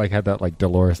 kind of, like, had that, like,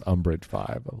 Dolores Umbridge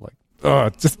vibe of, like, oh,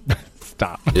 just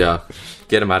stop. Yeah,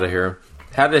 get him out of here.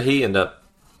 How did he end up...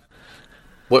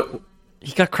 What...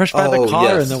 He got crushed by the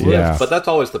car in the woods. Yeah. But that's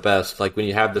always the best. Like, when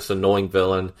you have this annoying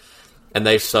villain, and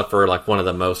they suffer, like, one of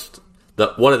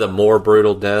the more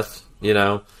brutal deaths,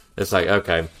 It's It's like,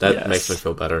 okay, that makes me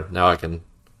feel better. Now I can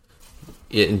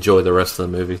enjoy the rest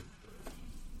of the movie.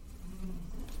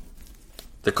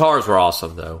 The cars were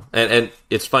awesome, though. And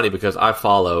it's funny because I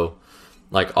follow,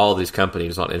 like, all these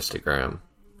companies on Instagram.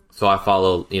 So I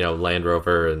follow, Land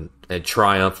Rover and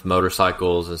Triumph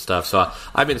motorcycles and stuff. So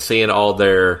I've been seeing all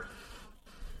their,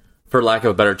 for lack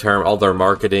of a better term, all their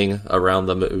marketing around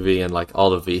the movie and, like, all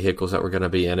the vehicles that were going to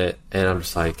be in it. And I'm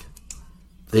just like,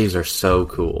 these are so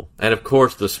cool. And, of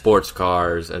course, the sports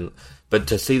cars. But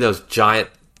to see those giant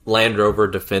Land Rover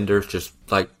Defenders just,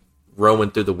 like,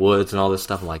 roaming through the woods and all this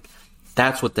stuff, I'm like,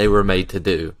 that's what they were made to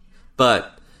do.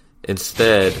 But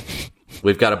instead,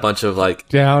 we've got a bunch of, like...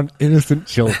 down innocent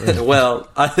children. Well,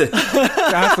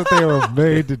 that's what they were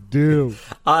made to do.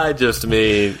 I just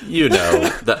mean,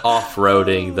 the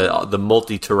off-roading, the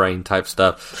multi-terrain type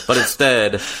stuff. But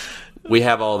instead, we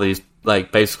have all these,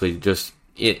 like, basically just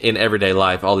in everyday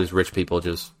life, all these rich people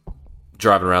just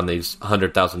driving around these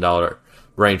 $100,000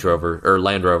 Range Rover or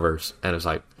Land Rovers. And it's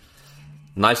like,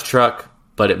 nice truck,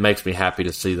 but it makes me happy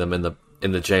to see them in the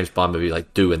James Bond movie,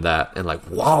 like, doing that. And, like,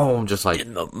 whoa, just like...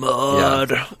 in the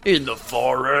mud, in the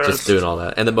forest. Just doing all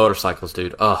that. And the motorcycles,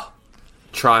 dude. Oh,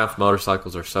 Triumph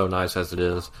motorcycles are so nice as it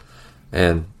is.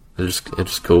 And it's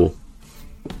just cool.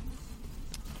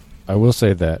 I will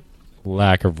say that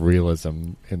lack of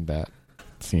realism in that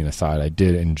scene aside, I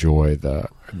did enjoy the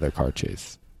car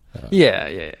chase.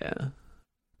 Yeah.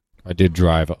 I did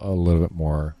drive a little bit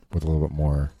more with a little bit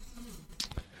more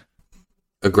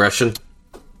aggression.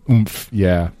 Oomph,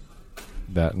 yeah,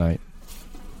 that night.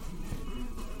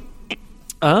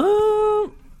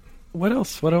 What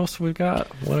else? What else we got?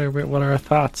 What are our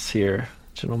thoughts here,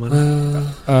 gentlemen?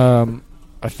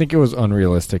 I think it was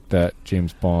unrealistic that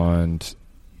James Bond,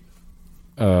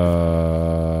 not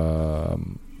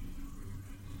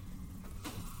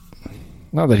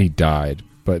that he died,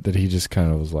 but that he just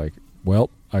kind of was like, well,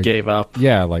 I gave up.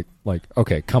 Yeah, like,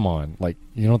 okay, come on. Like,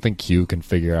 you don't think Q can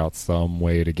figure out some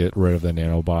way to get rid of the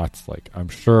nanobots? Like, I'm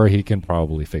sure he can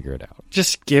probably figure it out.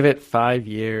 Just give it 5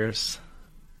 years.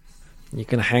 You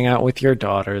can hang out with your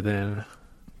daughter then.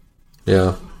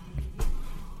 Yeah.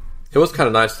 It was kind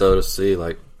of nice, though, to see,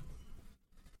 like,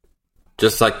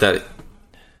 just like that,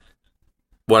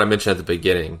 what I mentioned at the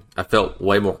beginning. I felt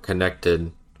way more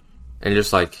connected. And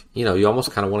just like, you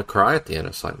almost kind of want to cry at the end.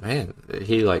 It's like, man,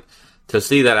 he, like, to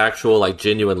see that actual, like,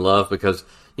 genuine love, because,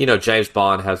 James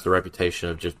Bond has the reputation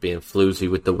of just being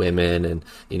floozy with the women, and,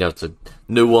 it's a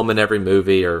new woman every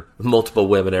movie, or multiple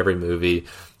women every movie,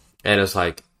 and it's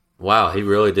like, wow, he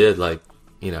really did, like,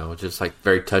 just, like,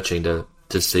 very touching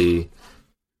to see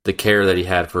the care that he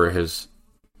had for his,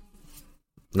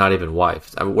 not even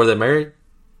wife. I mean, were they married?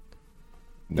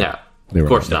 No. Yeah. Of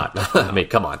course not. I mean,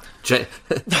 come on.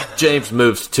 James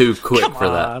moves too quick for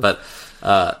that. But,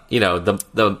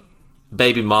 the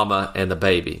baby mama and the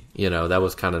baby, that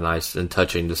was kind of nice and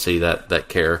touching to see that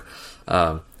care.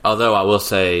 Although I will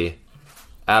say,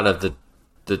 out of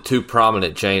the two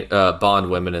prominent Bond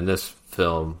women in this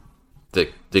film,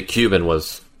 the Cuban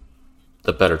was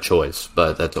the better choice,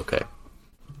 but that's okay.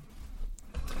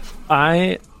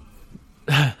 I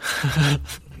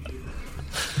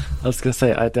was going to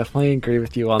say, I definitely agree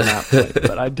with you on that point,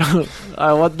 but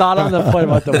I was not on the point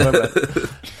about the women.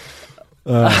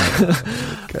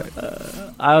 Okay.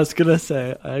 I was going to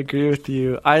say, I agree with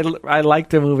you. I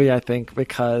liked the movie, I think,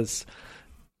 because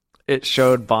it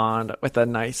showed Bond with a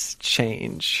nice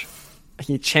change.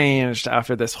 He changed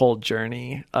after this whole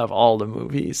journey of all the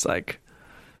movies. Like,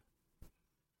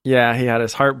 yeah, he had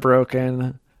his heart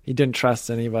broken. He didn't trust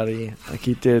anybody. Like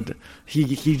he did.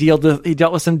 He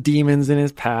dealt with some demons in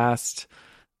his past.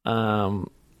 I'm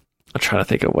trying to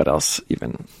think of what else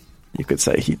even you could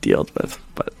say he dealt with,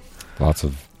 but lots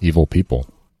of evil people.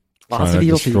 Lots of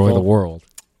evil destroy people. The world.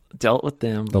 Dealt with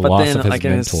them. The but loss then, of his like,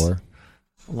 mentor.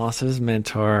 Loss of his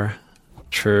mentor.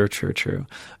 True.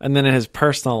 And then in his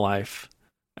personal life,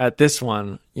 at this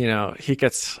one, he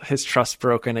gets his trust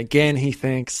broken again, he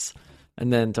thinks,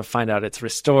 and then to find out it's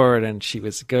restored and she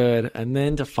was good, and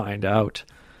then to find out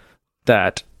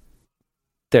that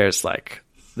there's like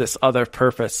this other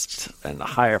purpose and a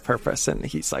higher purpose, and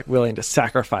he's like willing to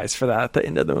sacrifice for that at the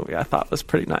end of the movie. I thought was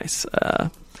pretty nice.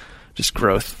 Just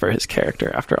growth for his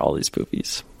character after all these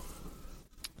movies.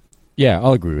 Yeah,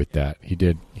 I'll agree with that. He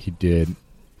did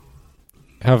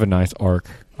have a nice arc.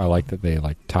 I like that they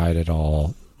like tied it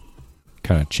all,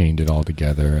 kind of chained it all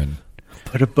together and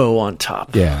put a bow on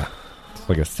top. Yeah, it's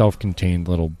like a self-contained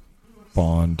little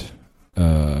Bond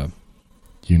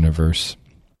universe.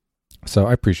 So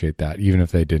I appreciate that, even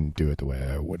if they didn't do it the way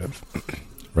I would have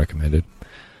recommended.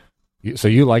 So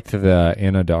you liked the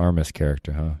Anna de Armas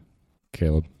character, huh,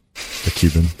 Caleb? The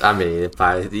Cuban. I mean,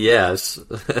 yes.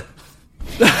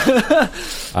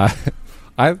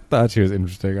 I thought she was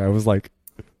interesting. I was like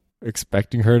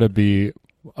expecting her to be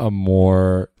a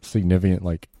more significant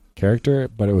like character,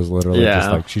 but it was literally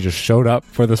just like she just showed up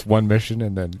for this one mission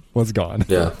and then was gone.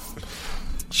 Yeah.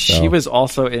 She was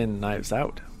also in Knives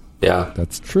Out. Yeah.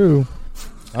 That's true.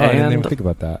 Oh, I didn't even think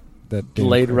about that.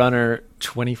 Blade Runner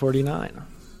 2049.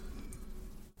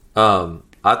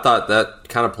 I thought that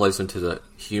kind of plays into the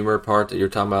humor part that you're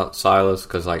talking about, Silas,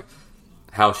 because like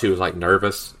how she was like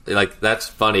nervous, like that's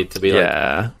funny to be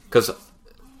like, because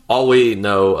all we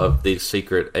know of these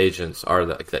secret agents are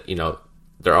that you know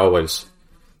they're always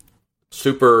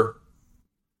super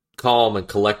calm and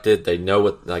collected. They know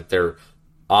what, like they're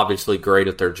obviously great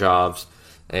at their jobs,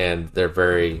 and they're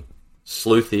very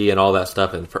sleuthy and all that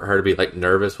stuff. And for her to be like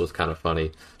nervous was kind of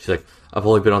funny. She's like, I've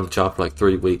only been on the job for like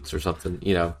 3 weeks or something,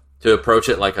 you know, to approach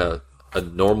it like a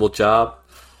normal job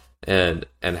and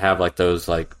have like those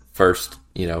like first,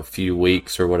 you know, few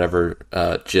weeks or whatever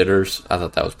jitters. I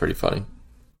thought that was pretty funny.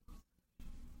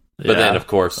 But then, of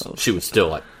course, she was still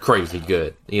like crazy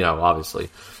good, you know, obviously,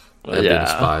 being a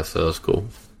spy. So that was cool.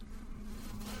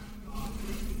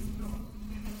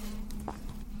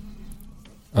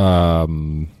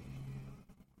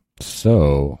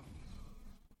 So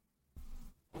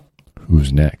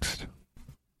who's next?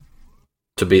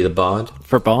 To be the Bond?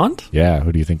 For Bond? Yeah,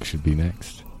 who do you think should be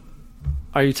next?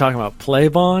 Are you talking about play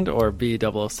Bond or be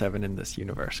 007 in this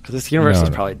universe? Because this universe is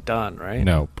probably done, right?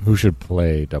 No, who should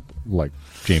play like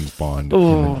James Bond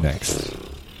next?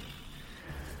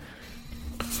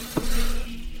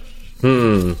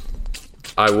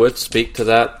 I would speak to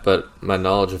that, but my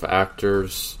knowledge of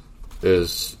actors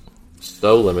is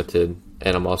so limited,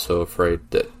 and I'm also afraid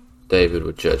that David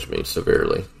would judge me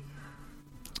severely.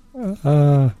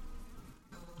 I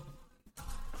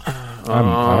don't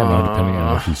know, depending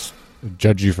on if he's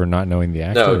judge you for not knowing the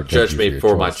actor. No, or judge me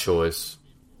for my choice. choice.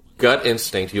 Gut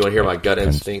instinct. You want to hear my gut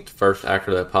instinct? First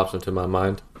actor that pops into my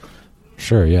mind?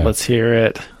 Sure, yeah. Let's hear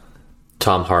it.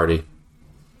 Tom Hardy.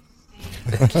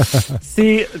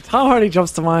 See, Tom Hardy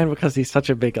jumps to mind because he's such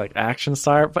a big like action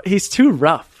star, but he's too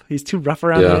rough. He's too rough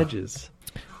around the edges.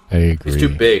 I agree. He's too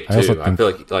big too. I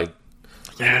feel like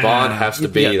Bond has to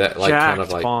be that like kind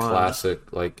of like Bond.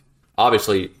 classic, like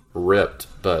obviously ripped,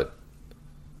 but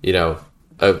you know,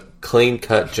 a clean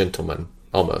cut gentleman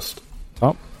almost.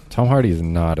 Tom Hardy is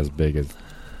not as big as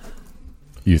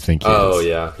you think he is. Oh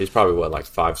yeah, he's probably what, like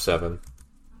 5'7".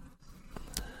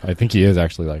 I think he is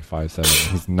actually like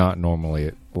 5'7". He's not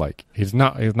normally like he's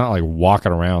not like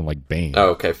walking around like Bane.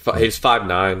 Oh, okay, he's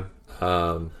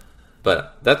 5'9".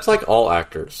 But that's like all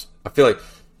actors. I feel like,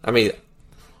 I mean,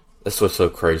 that's what's so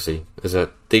crazy is that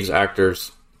these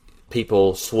actors,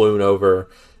 people swoon over,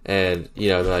 and you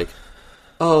know, they're like,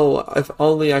 oh, if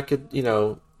only I could, you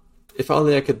know, if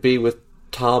only I could be with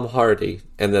Tom Hardy,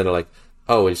 and then they're like,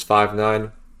 oh, he's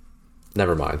 5'9".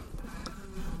 Never mind.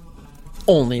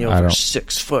 Only over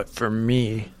 6 foot for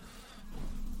me.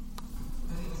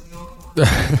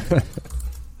 I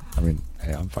mean,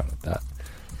 hey, I'm fine with that.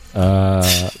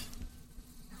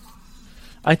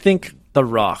 I think The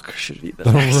Rock should be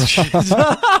the next choice.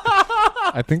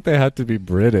 I think they had to be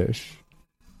British.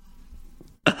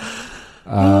 Here's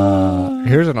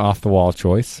an off-the-wall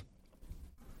choice.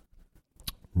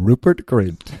 Rupert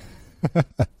Grint.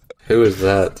 Who is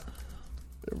that?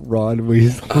 Ron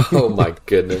Weasley. Oh my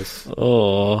goodness.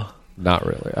 Oh. Not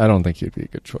really. I don't think he'd be a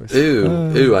good choice.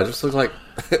 Ooh, I just look like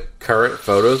current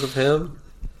photos of him.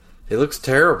 He looks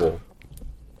terrible.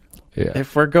 Yeah.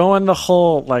 If we're going the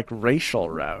whole like racial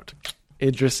route,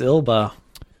 Idris Elba.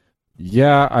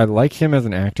 Yeah, I like him as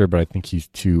an actor, but I think he's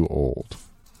too old.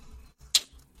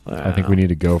 Wow. I think we need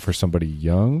to go for somebody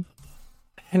young.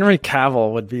 Henry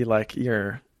Cavill would be like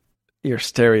your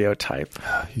stereotype.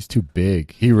 He's too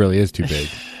big. He really is too big.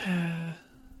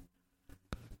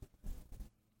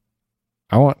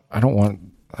 I'm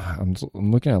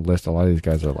looking at a list. A lot of these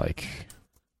guys are like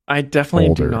I definitely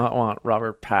older. do not want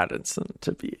Robert Pattinson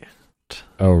to be.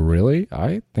 Oh, really?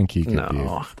 I think he could be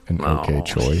No, an okay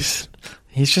choice.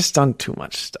 He's just done too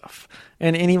much stuff.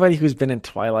 And anybody who's been in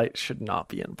Twilight should not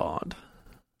be in Bond.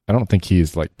 I don't think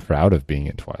he's like proud of being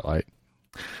in Twilight.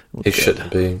 He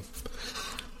shouldn't be.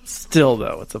 Still,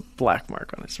 though, it's a black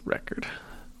mark on his record.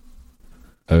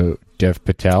 Oh, Dev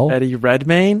Patel? Eddie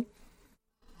Redmayne?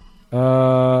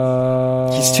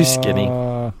 He's too skinny.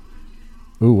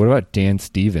 Ooh, what about Dan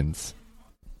Stevens?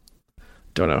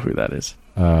 Don't know who that is.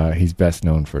 He's best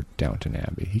known for Downton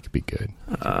Abbey. He could be good.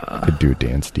 Could do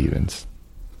Dan Stevens.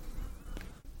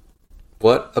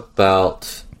 What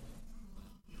about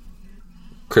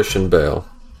Christian Bale?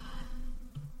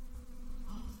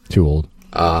 Too old.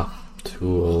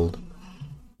 Too old.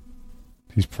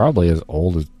 He's probably as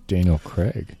old as Daniel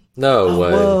Craig. No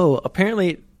way. Whoa!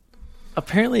 Apparently,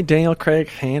 Daniel Craig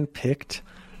handpicked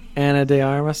Ana de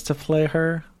Armas to play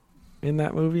her in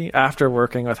that movie after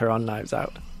working with her on Knives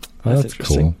Out. That's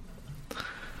interesting. cool.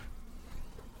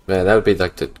 Man, that would be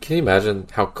like. Can you imagine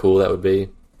how cool that would be?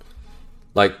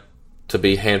 Like to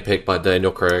be handpicked by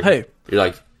Daniel Craig. Hey, you're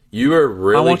like, you were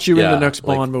really. I want you in the next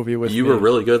Bond movie with you. me. You were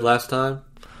really good last time.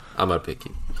 I'm gonna pick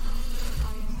you.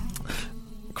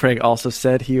 Craig also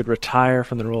said he would retire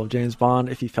from the role of James Bond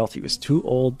if he felt he was too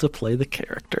old to play the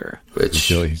character. Which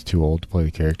You feel he's too old to play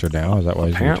the character now? Is that why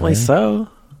he's Apparently retiring? so.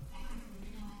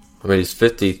 I mean, he's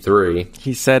 53.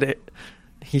 He said it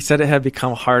had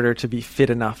become harder to be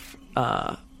fit enough,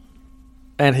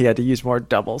 and he had to use more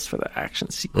doubles for the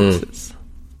action sequences.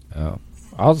 Oh,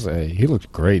 I'll say he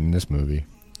looked great in this movie.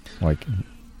 Like,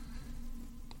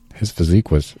 his physique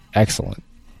was excellent.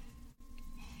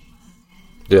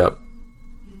 Yep.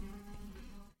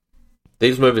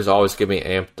 These movies always get me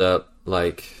amped up,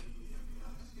 like,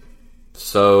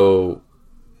 so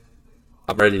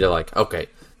I'm ready to, like, okay,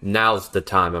 now's the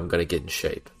time I'm going to get in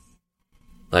shape.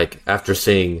 Like, after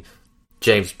seeing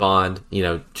James Bond, you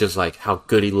know, just like how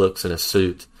good he looks in a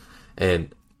suit and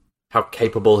how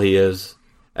capable he is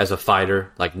as a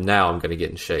fighter, like, now I'm going to get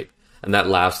in shape. And that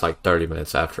lasts like 30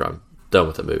 minutes after I'm done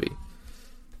with the movie.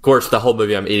 Of course, the whole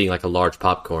movie I'm eating like a large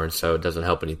popcorn, so it doesn't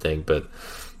help anything, but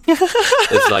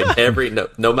it's like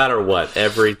no matter what,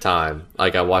 every time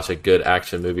like I watch a good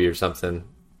action movie or something,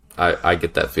 I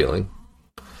get that feeling.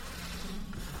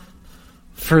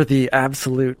 For the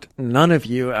absolute none of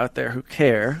you out there who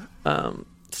care,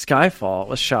 Skyfall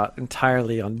was shot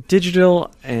entirely on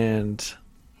digital, and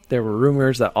there were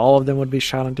rumors that all of them would be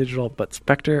shot on digital, but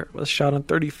Spectre was shot on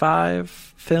 35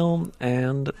 film,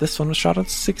 and this one was shot on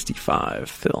 65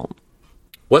 film.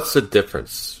 What's the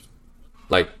difference?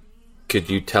 Like, could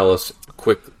you tell us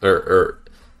quick or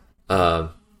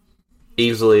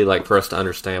easily, like, for us to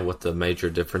understand what the major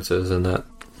difference is in that?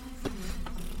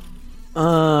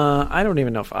 I don't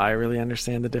even know if I really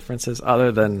understand the differences,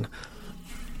 other than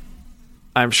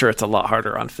I'm sure it's a lot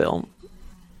harder on film.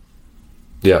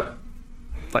 Yeah.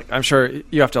 Like, I'm sure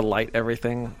you have to light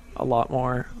everything a lot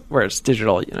more, whereas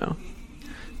digital, you know,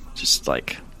 just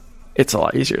like, it's a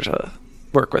lot easier to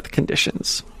work with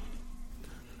conditions.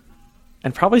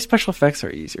 And probably special effects are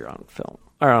easier on film,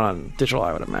 or on digital,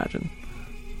 I would imagine.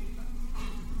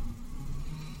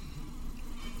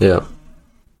 Yeah.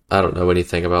 I don't know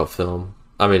anything about film.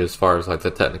 I mean, as far as like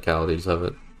the technicalities of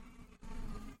it.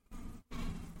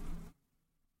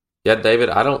 Yeah, David,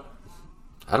 I don't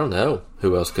know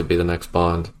who else could be the next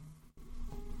Bond.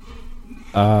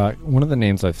 One of the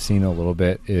names I've seen a little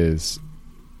bit is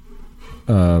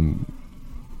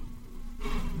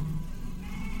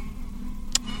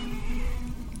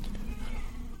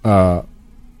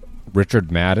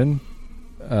Richard Madden,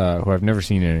 who I've never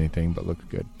seen in anything but looked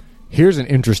good. Here's an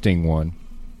interesting one.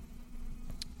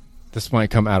 This might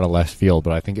come out of left field,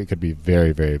 but I think it could be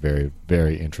very, very, very,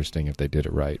 very interesting if they did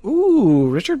it right. Ooh,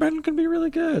 Richard Madden could be really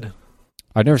good.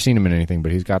 I've never seen him in anything,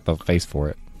 but he's got the face for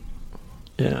it.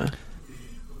 Yeah.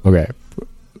 Okay.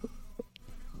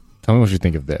 Tell me what you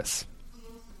think of this.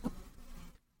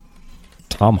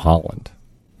 Tom Holland.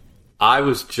 I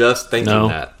was just thinking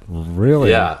that.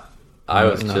 Really? Yeah. I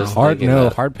was just hard thinking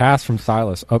that. hard pass from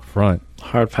Silas up front.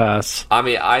 Hard pass. I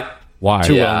mean, Why?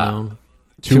 Too Yeah. well known.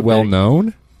 Too well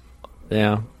known?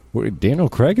 Yeah. Daniel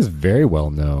Craig is very well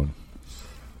known.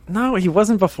 No, he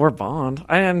wasn't before Bond.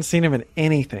 I hadn't seen him in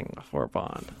anything before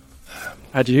Bond.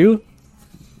 Had you?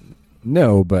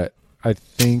 No, but I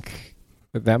think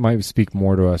that might speak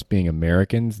more to us being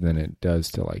Americans than it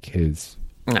does to like his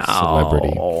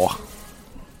celebrity. No,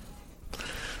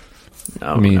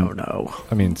 I mean, no.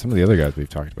 I mean, some of the other guys we've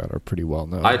talked about are pretty well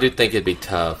known. I do think it'd be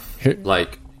tough,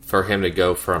 like, for him to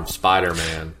go from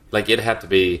Spider-Man. Like, it'd have to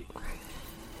be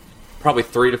probably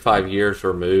 3 to 5 years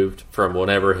removed from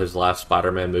whatever his last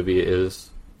Spider-Man movie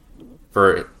is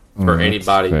for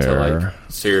anybody to, like,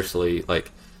 seriously,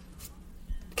 like,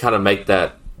 kind of make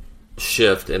that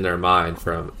shift in their mind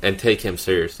from and take him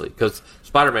seriously. Because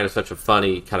Spider-Man is such a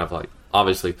funny, kind of, like,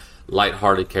 obviously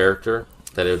lighthearted character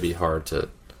that it would be hard to,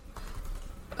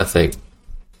 I think.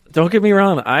 Don't get me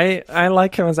wrong. I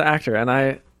like him as an actor,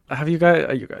 and you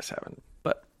guys haven't,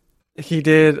 but he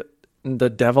did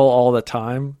The Devil All the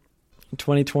Time in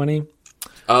 2020.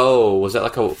 Oh, was that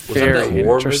like a Very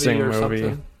war interesting movie or movie.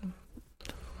 something?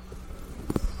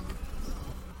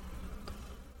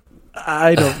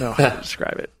 I don't know how to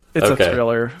describe it. It's Okay. a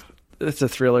thriller. It's a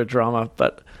thriller drama,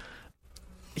 but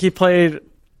he played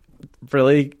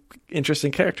really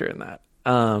interesting character in that.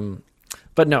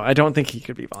 But no, I don't think he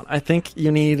could be Bond. I think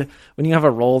you need, when you have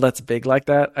a role that's big like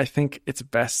that, I think it's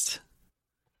best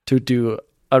to do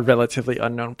a relatively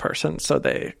unknown person so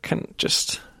they can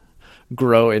just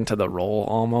grow into the role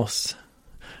almost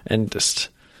and just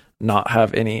not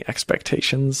have any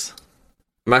expectations.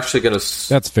 I'm actually going to...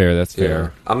 That's fair. That's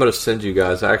fair. I'm going to send you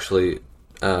guys, actually,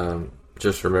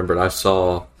 just remembered, I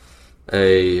saw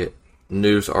a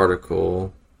news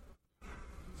article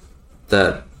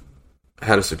that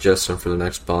had a suggestion for the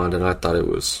next Bond, and I thought it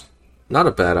was not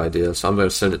a bad idea, so I'm going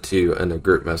to send it to you in a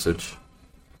group message.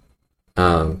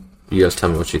 You guys tell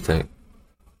me what you think.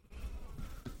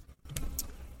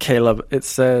 Caleb, it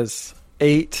says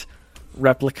 8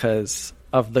 replicas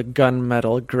of the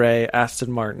gunmetal gray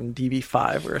Aston Martin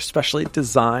DB5 were especially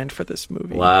designed for this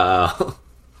movie. Wow.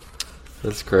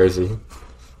 That's crazy.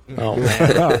 Oh,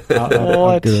 man.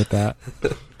 I'm good with that.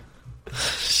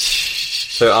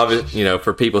 So, obviously,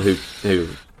 for people who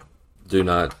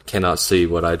cannot see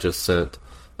what I just sent,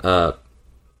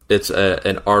 it's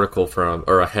an article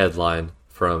or a headline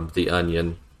from The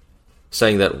Onion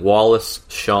saying that Wallace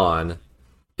Shawn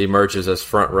emerges as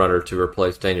frontrunner to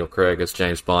replace Daniel Craig as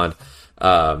James Bond.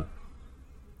 I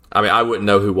wouldn't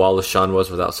know who Wallace Shawn was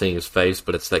without seeing his face,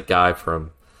 but it's that guy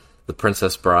from The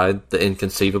Princess Bride, the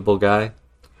inconceivable guy.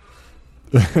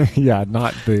 Yeah,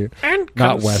 not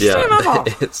West.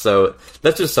 Yeah. So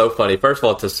that's just so funny. First of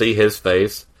all, to see his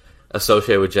face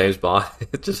associated with James Bond,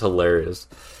 it's just hilarious.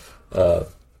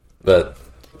 But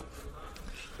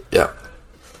yeah.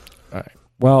 All right.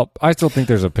 Well, I still think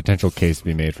there's a potential case to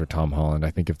be made for Tom Holland.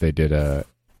 I think if they did a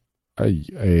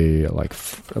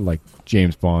like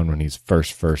James Bond when he's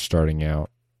first starting out,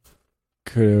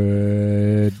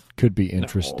 could be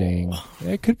interesting. No.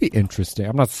 It could be interesting.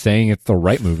 I'm not saying it's the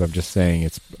right move. I'm just saying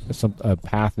it's a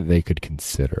path that they could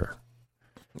consider.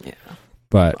 Yeah,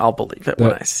 but I'll believe it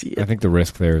when I see it. I think the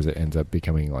risk there is it ends up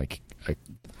becoming like a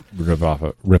rip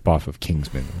off of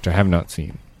Kingsman, which I have not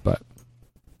seen. But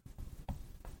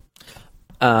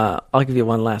I'll give you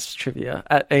one last trivia.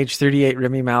 At age 38,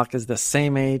 Rami Malek is the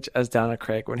same age as Daniel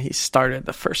Craig when he started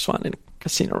the first one in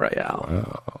Casino Royale.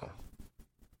 Wow.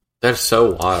 That's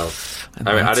so wild.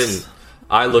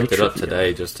 I looked it up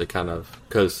today just to kind of,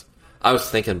 because I was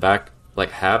thinking back, like,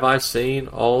 have I seen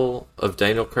all of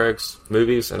Daniel Craig's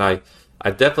movies? And I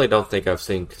definitely don't think I've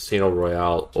seen Casino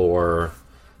Royale or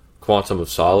Quantum of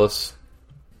Solace.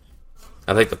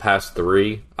 I think the past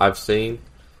 3 I've seen.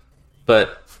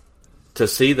 But to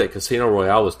see that Casino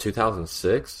Royale was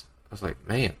 2006, I was like,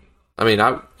 man. I mean,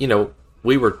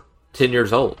 we were 10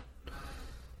 years old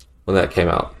when that came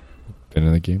out. Been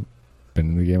in the game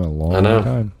a long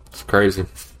time. It's crazy.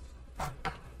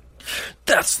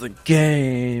 That's the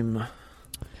game.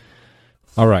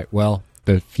 All right. Well,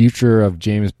 the future of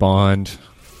James Bond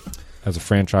as a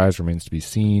franchise remains to be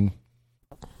seen.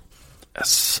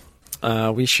 Yes.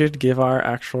 We should give our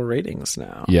actual ratings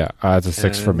now. Yeah, it's a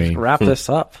 6 for me. Wrap this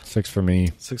up. 6 for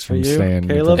me. 6 for you,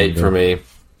 Caleb? 8 for me.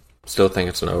 Still think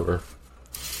it's an over.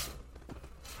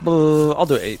 I'll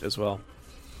do 8 as well.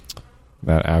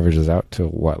 That averages out to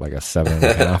what, like a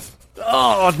 7.5?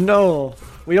 Oh, no.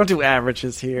 We don't do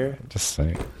averages here. Just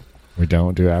saying. We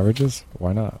don't do averages?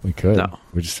 Why not? We could. No.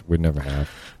 We never have.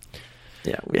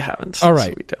 Yeah, we haven't. All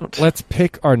right. So we don't. Let's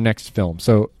pick our next film.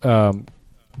 So,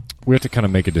 we have to kind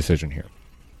of make a decision here.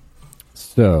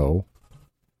 So,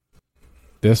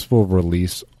 this will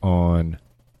release on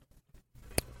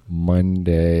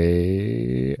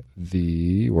Monday.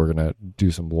 We're going to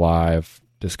do some live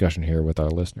discussion here with our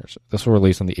listeners. This will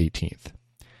release on the 18th.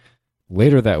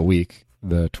 Later that week,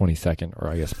 the 22nd, or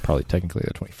I guess probably technically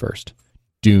the 21st,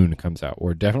 Dune comes out.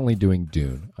 We're definitely doing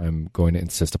Dune. I'm going to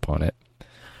insist upon it.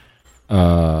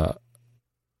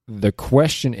 The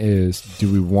question is,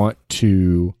 do we want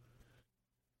to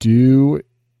do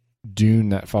Dune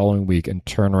that following week and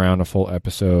turn around a full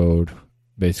episode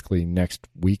basically next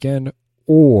weekend,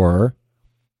 or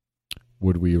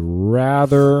would we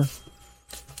rather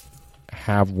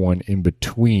have one in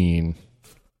between?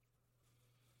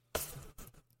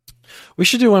 We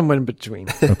should do one in between.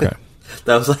 Okay.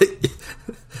 That was like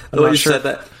the way you said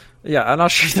that. Yeah, I'm not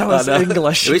sure that was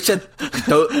English. We should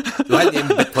do one in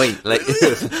between. Like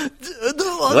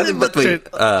one in between.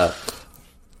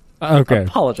 Okay. I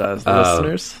apologize,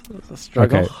 listeners. It's a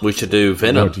struggle. Okay. We should do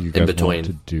Venom What do you in guys between.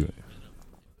 want to do?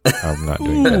 I'm not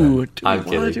doing that. Ooh, do I'm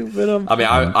we want to kidding. do Venom? I mean,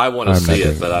 I want to I'm not see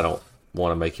doing it, but I don't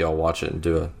want to make y'all watch it and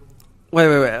do it.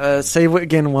 Wait. Say it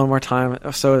again one more time.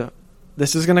 So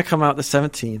this is going to come out the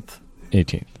 17th.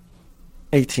 18th.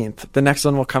 18th. The next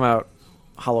one will come out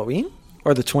Halloween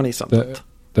or the 20-something?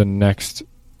 The next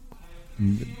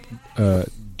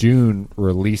Dune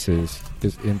releases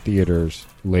is in theaters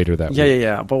later that Yeah, week.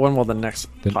 yeah. But when will the next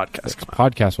The podcast next come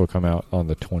out? podcast will come out on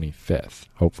the 25th,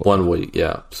 hopefully. 1 week,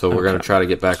 yeah. So we're going to try to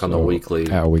get back on the So, weekly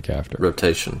a week after.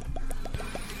 rotation.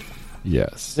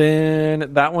 Yes.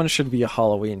 Then that one should be a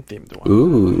Halloween themed one.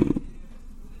 Ooh.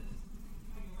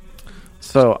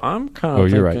 So I'm kind of Oh,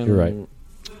 you're right, you're right.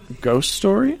 Ghost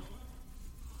Story?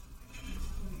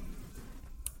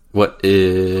 What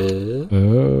is...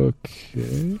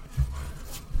 Okay.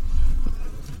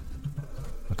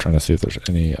 I'm trying to see if there's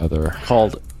any other.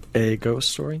 Called A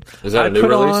Ghost Story. Is that I a new put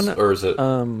release, on, or is it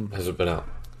has it been out?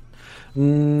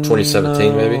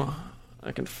 2017 no, maybe?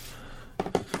 I can...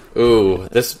 Ooh,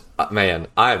 this... Man,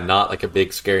 I am not like a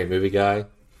big scary movie guy.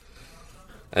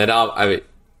 And I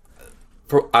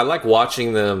like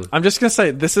watching them... I'm just going to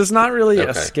say, this is not really a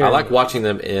Okay. scary I like movie. watching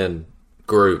them in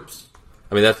groups.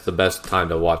 I mean, that's the best time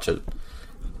to watch it,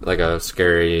 like a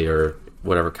scary or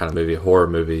whatever kind of movie, horror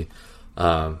movie.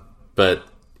 But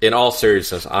in all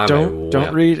seriousness, Don't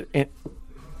read...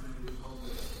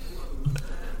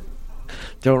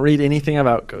 Don't read anything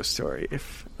about Ghost Story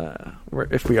if we are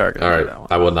going All to do right, that one.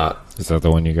 I will not. Is that the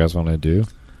one you guys want to do?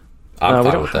 I'm we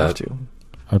fine don't with have that. to.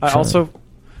 I'm I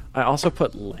trying- also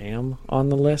put Lamb on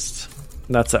the list.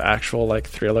 That's an actual like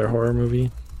thriller horror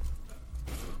movie.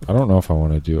 I don't know if I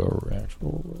want to do a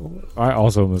actual. I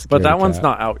also am a But that scaredy one's cat.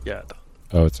 not out yet.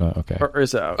 Oh, it's not okay. Or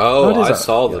is it out? Oh, it is I out.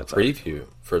 saw Yeah, the it's out. preview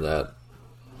for that.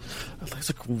 It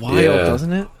looks like wild, Yeah.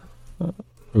 doesn't it?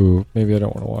 Ooh, maybe I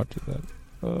don't want to watch it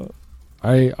then.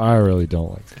 I really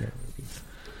don't like scary movies.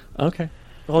 Okay.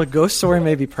 Well, Ghost Story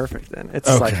may be perfect then. It's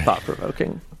like Okay. thought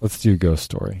provoking. Let's do Ghost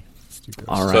Story.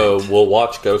 All right. So we'll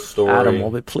watch Ghost Story, Adam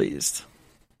will be pleased.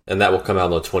 and that will come out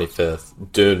on the 25th.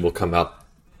 Dune will come out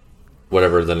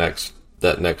whatever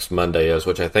that next Monday is,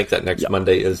 which I think that next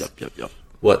Monday is Yep.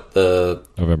 what the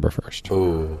November 1st.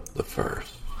 the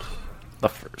first, The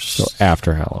first. So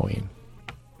after Halloween.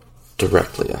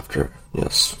 directly after.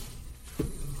 Yes.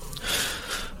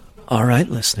 All right,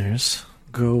 listeners,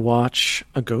 go watch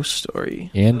A Ghost Story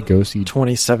And go see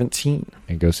 2017.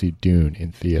 Dune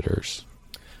in theaters.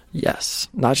 Yes,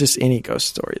 not just any Ghost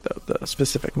Story though, the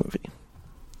specific movie.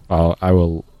 I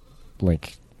will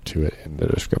link to it in the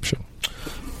description.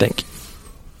 Thank you.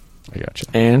 I gotcha.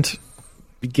 And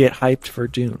get hyped for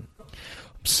Dune.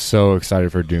 So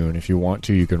excited for Dune. If you want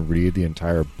to, you can read the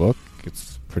entire book.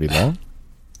 It's pretty long.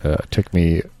 It took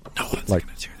me No one's like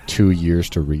gonna do that. 2 years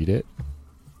to read it.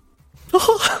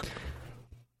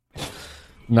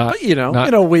 Not But, you know, not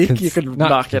in a week you could not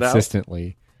knock it out.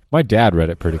 consistently. My dad read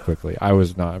it pretty quickly. I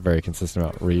was not very consistent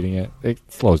about reading it. It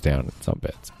slows down in some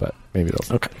bits, but maybe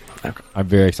it'll. Okay. I'm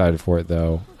very excited for it,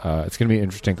 though. It's going to be an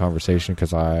interesting conversation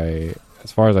because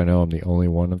as far as I know, I'm the only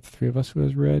one of the three of us who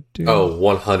has read Dune. Oh,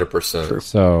 100%.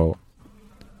 So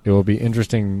it will be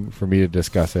interesting for me to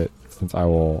discuss it since I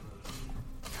will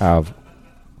have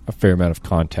a fair amount of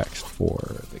context for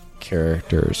the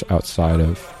characters outside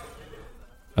of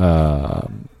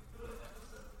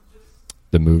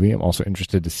the movie. I'm also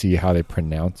interested to see how they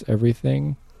pronounce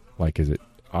everything. Like,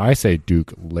 I say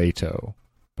Duke Leto,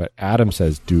 but Adam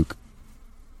says Duke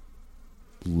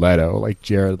Leto, like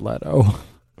Jared Leto.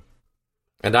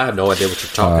 And I have no idea what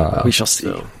you're talking about. We shall see.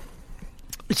 So.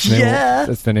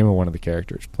 That's the name of one of the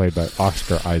characters, played by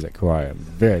Oscar Isaac, who I am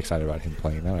very excited about him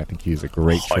playing that. I think he's a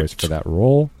great choice for that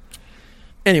role.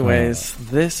 Anyways,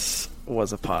 this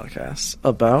was a podcast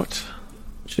about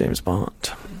James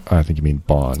Bond. I think you mean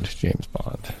Bond, James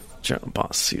Bond.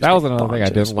 That was another thing I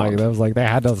didn't like. That was like they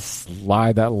had to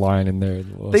slide that line in there.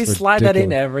 They slide that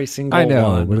in every single I know,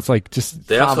 one. but it's like just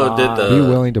They also did be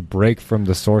willing to break from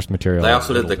the source material. They a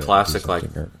also did little the bit, classic do like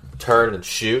something, or- turn and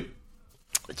shoot.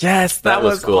 Yes, That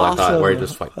was cool, I Awesome. thought, where he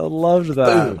just, like, I loved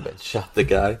that. Boom! And shot the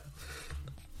guy.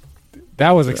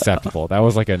 that was acceptable. That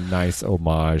was like a nice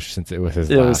homage since it was his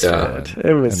It was last Yeah. one. good.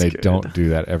 It was and they good. don't do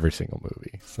that every single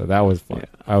movie, so that was fun. Yeah.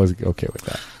 I was okay with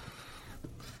that.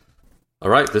 All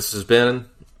right, this has been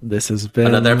This has been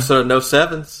another episode of No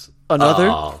Sevens. Another?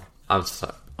 Oh, I'm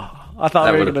sorry. I thought That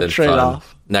we were would have going to been trade fun.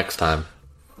 off. Next time.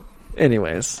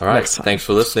 Anyways, All right. next time. Thanks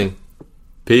for listening.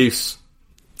 Peace.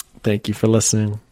 Thank you for listening.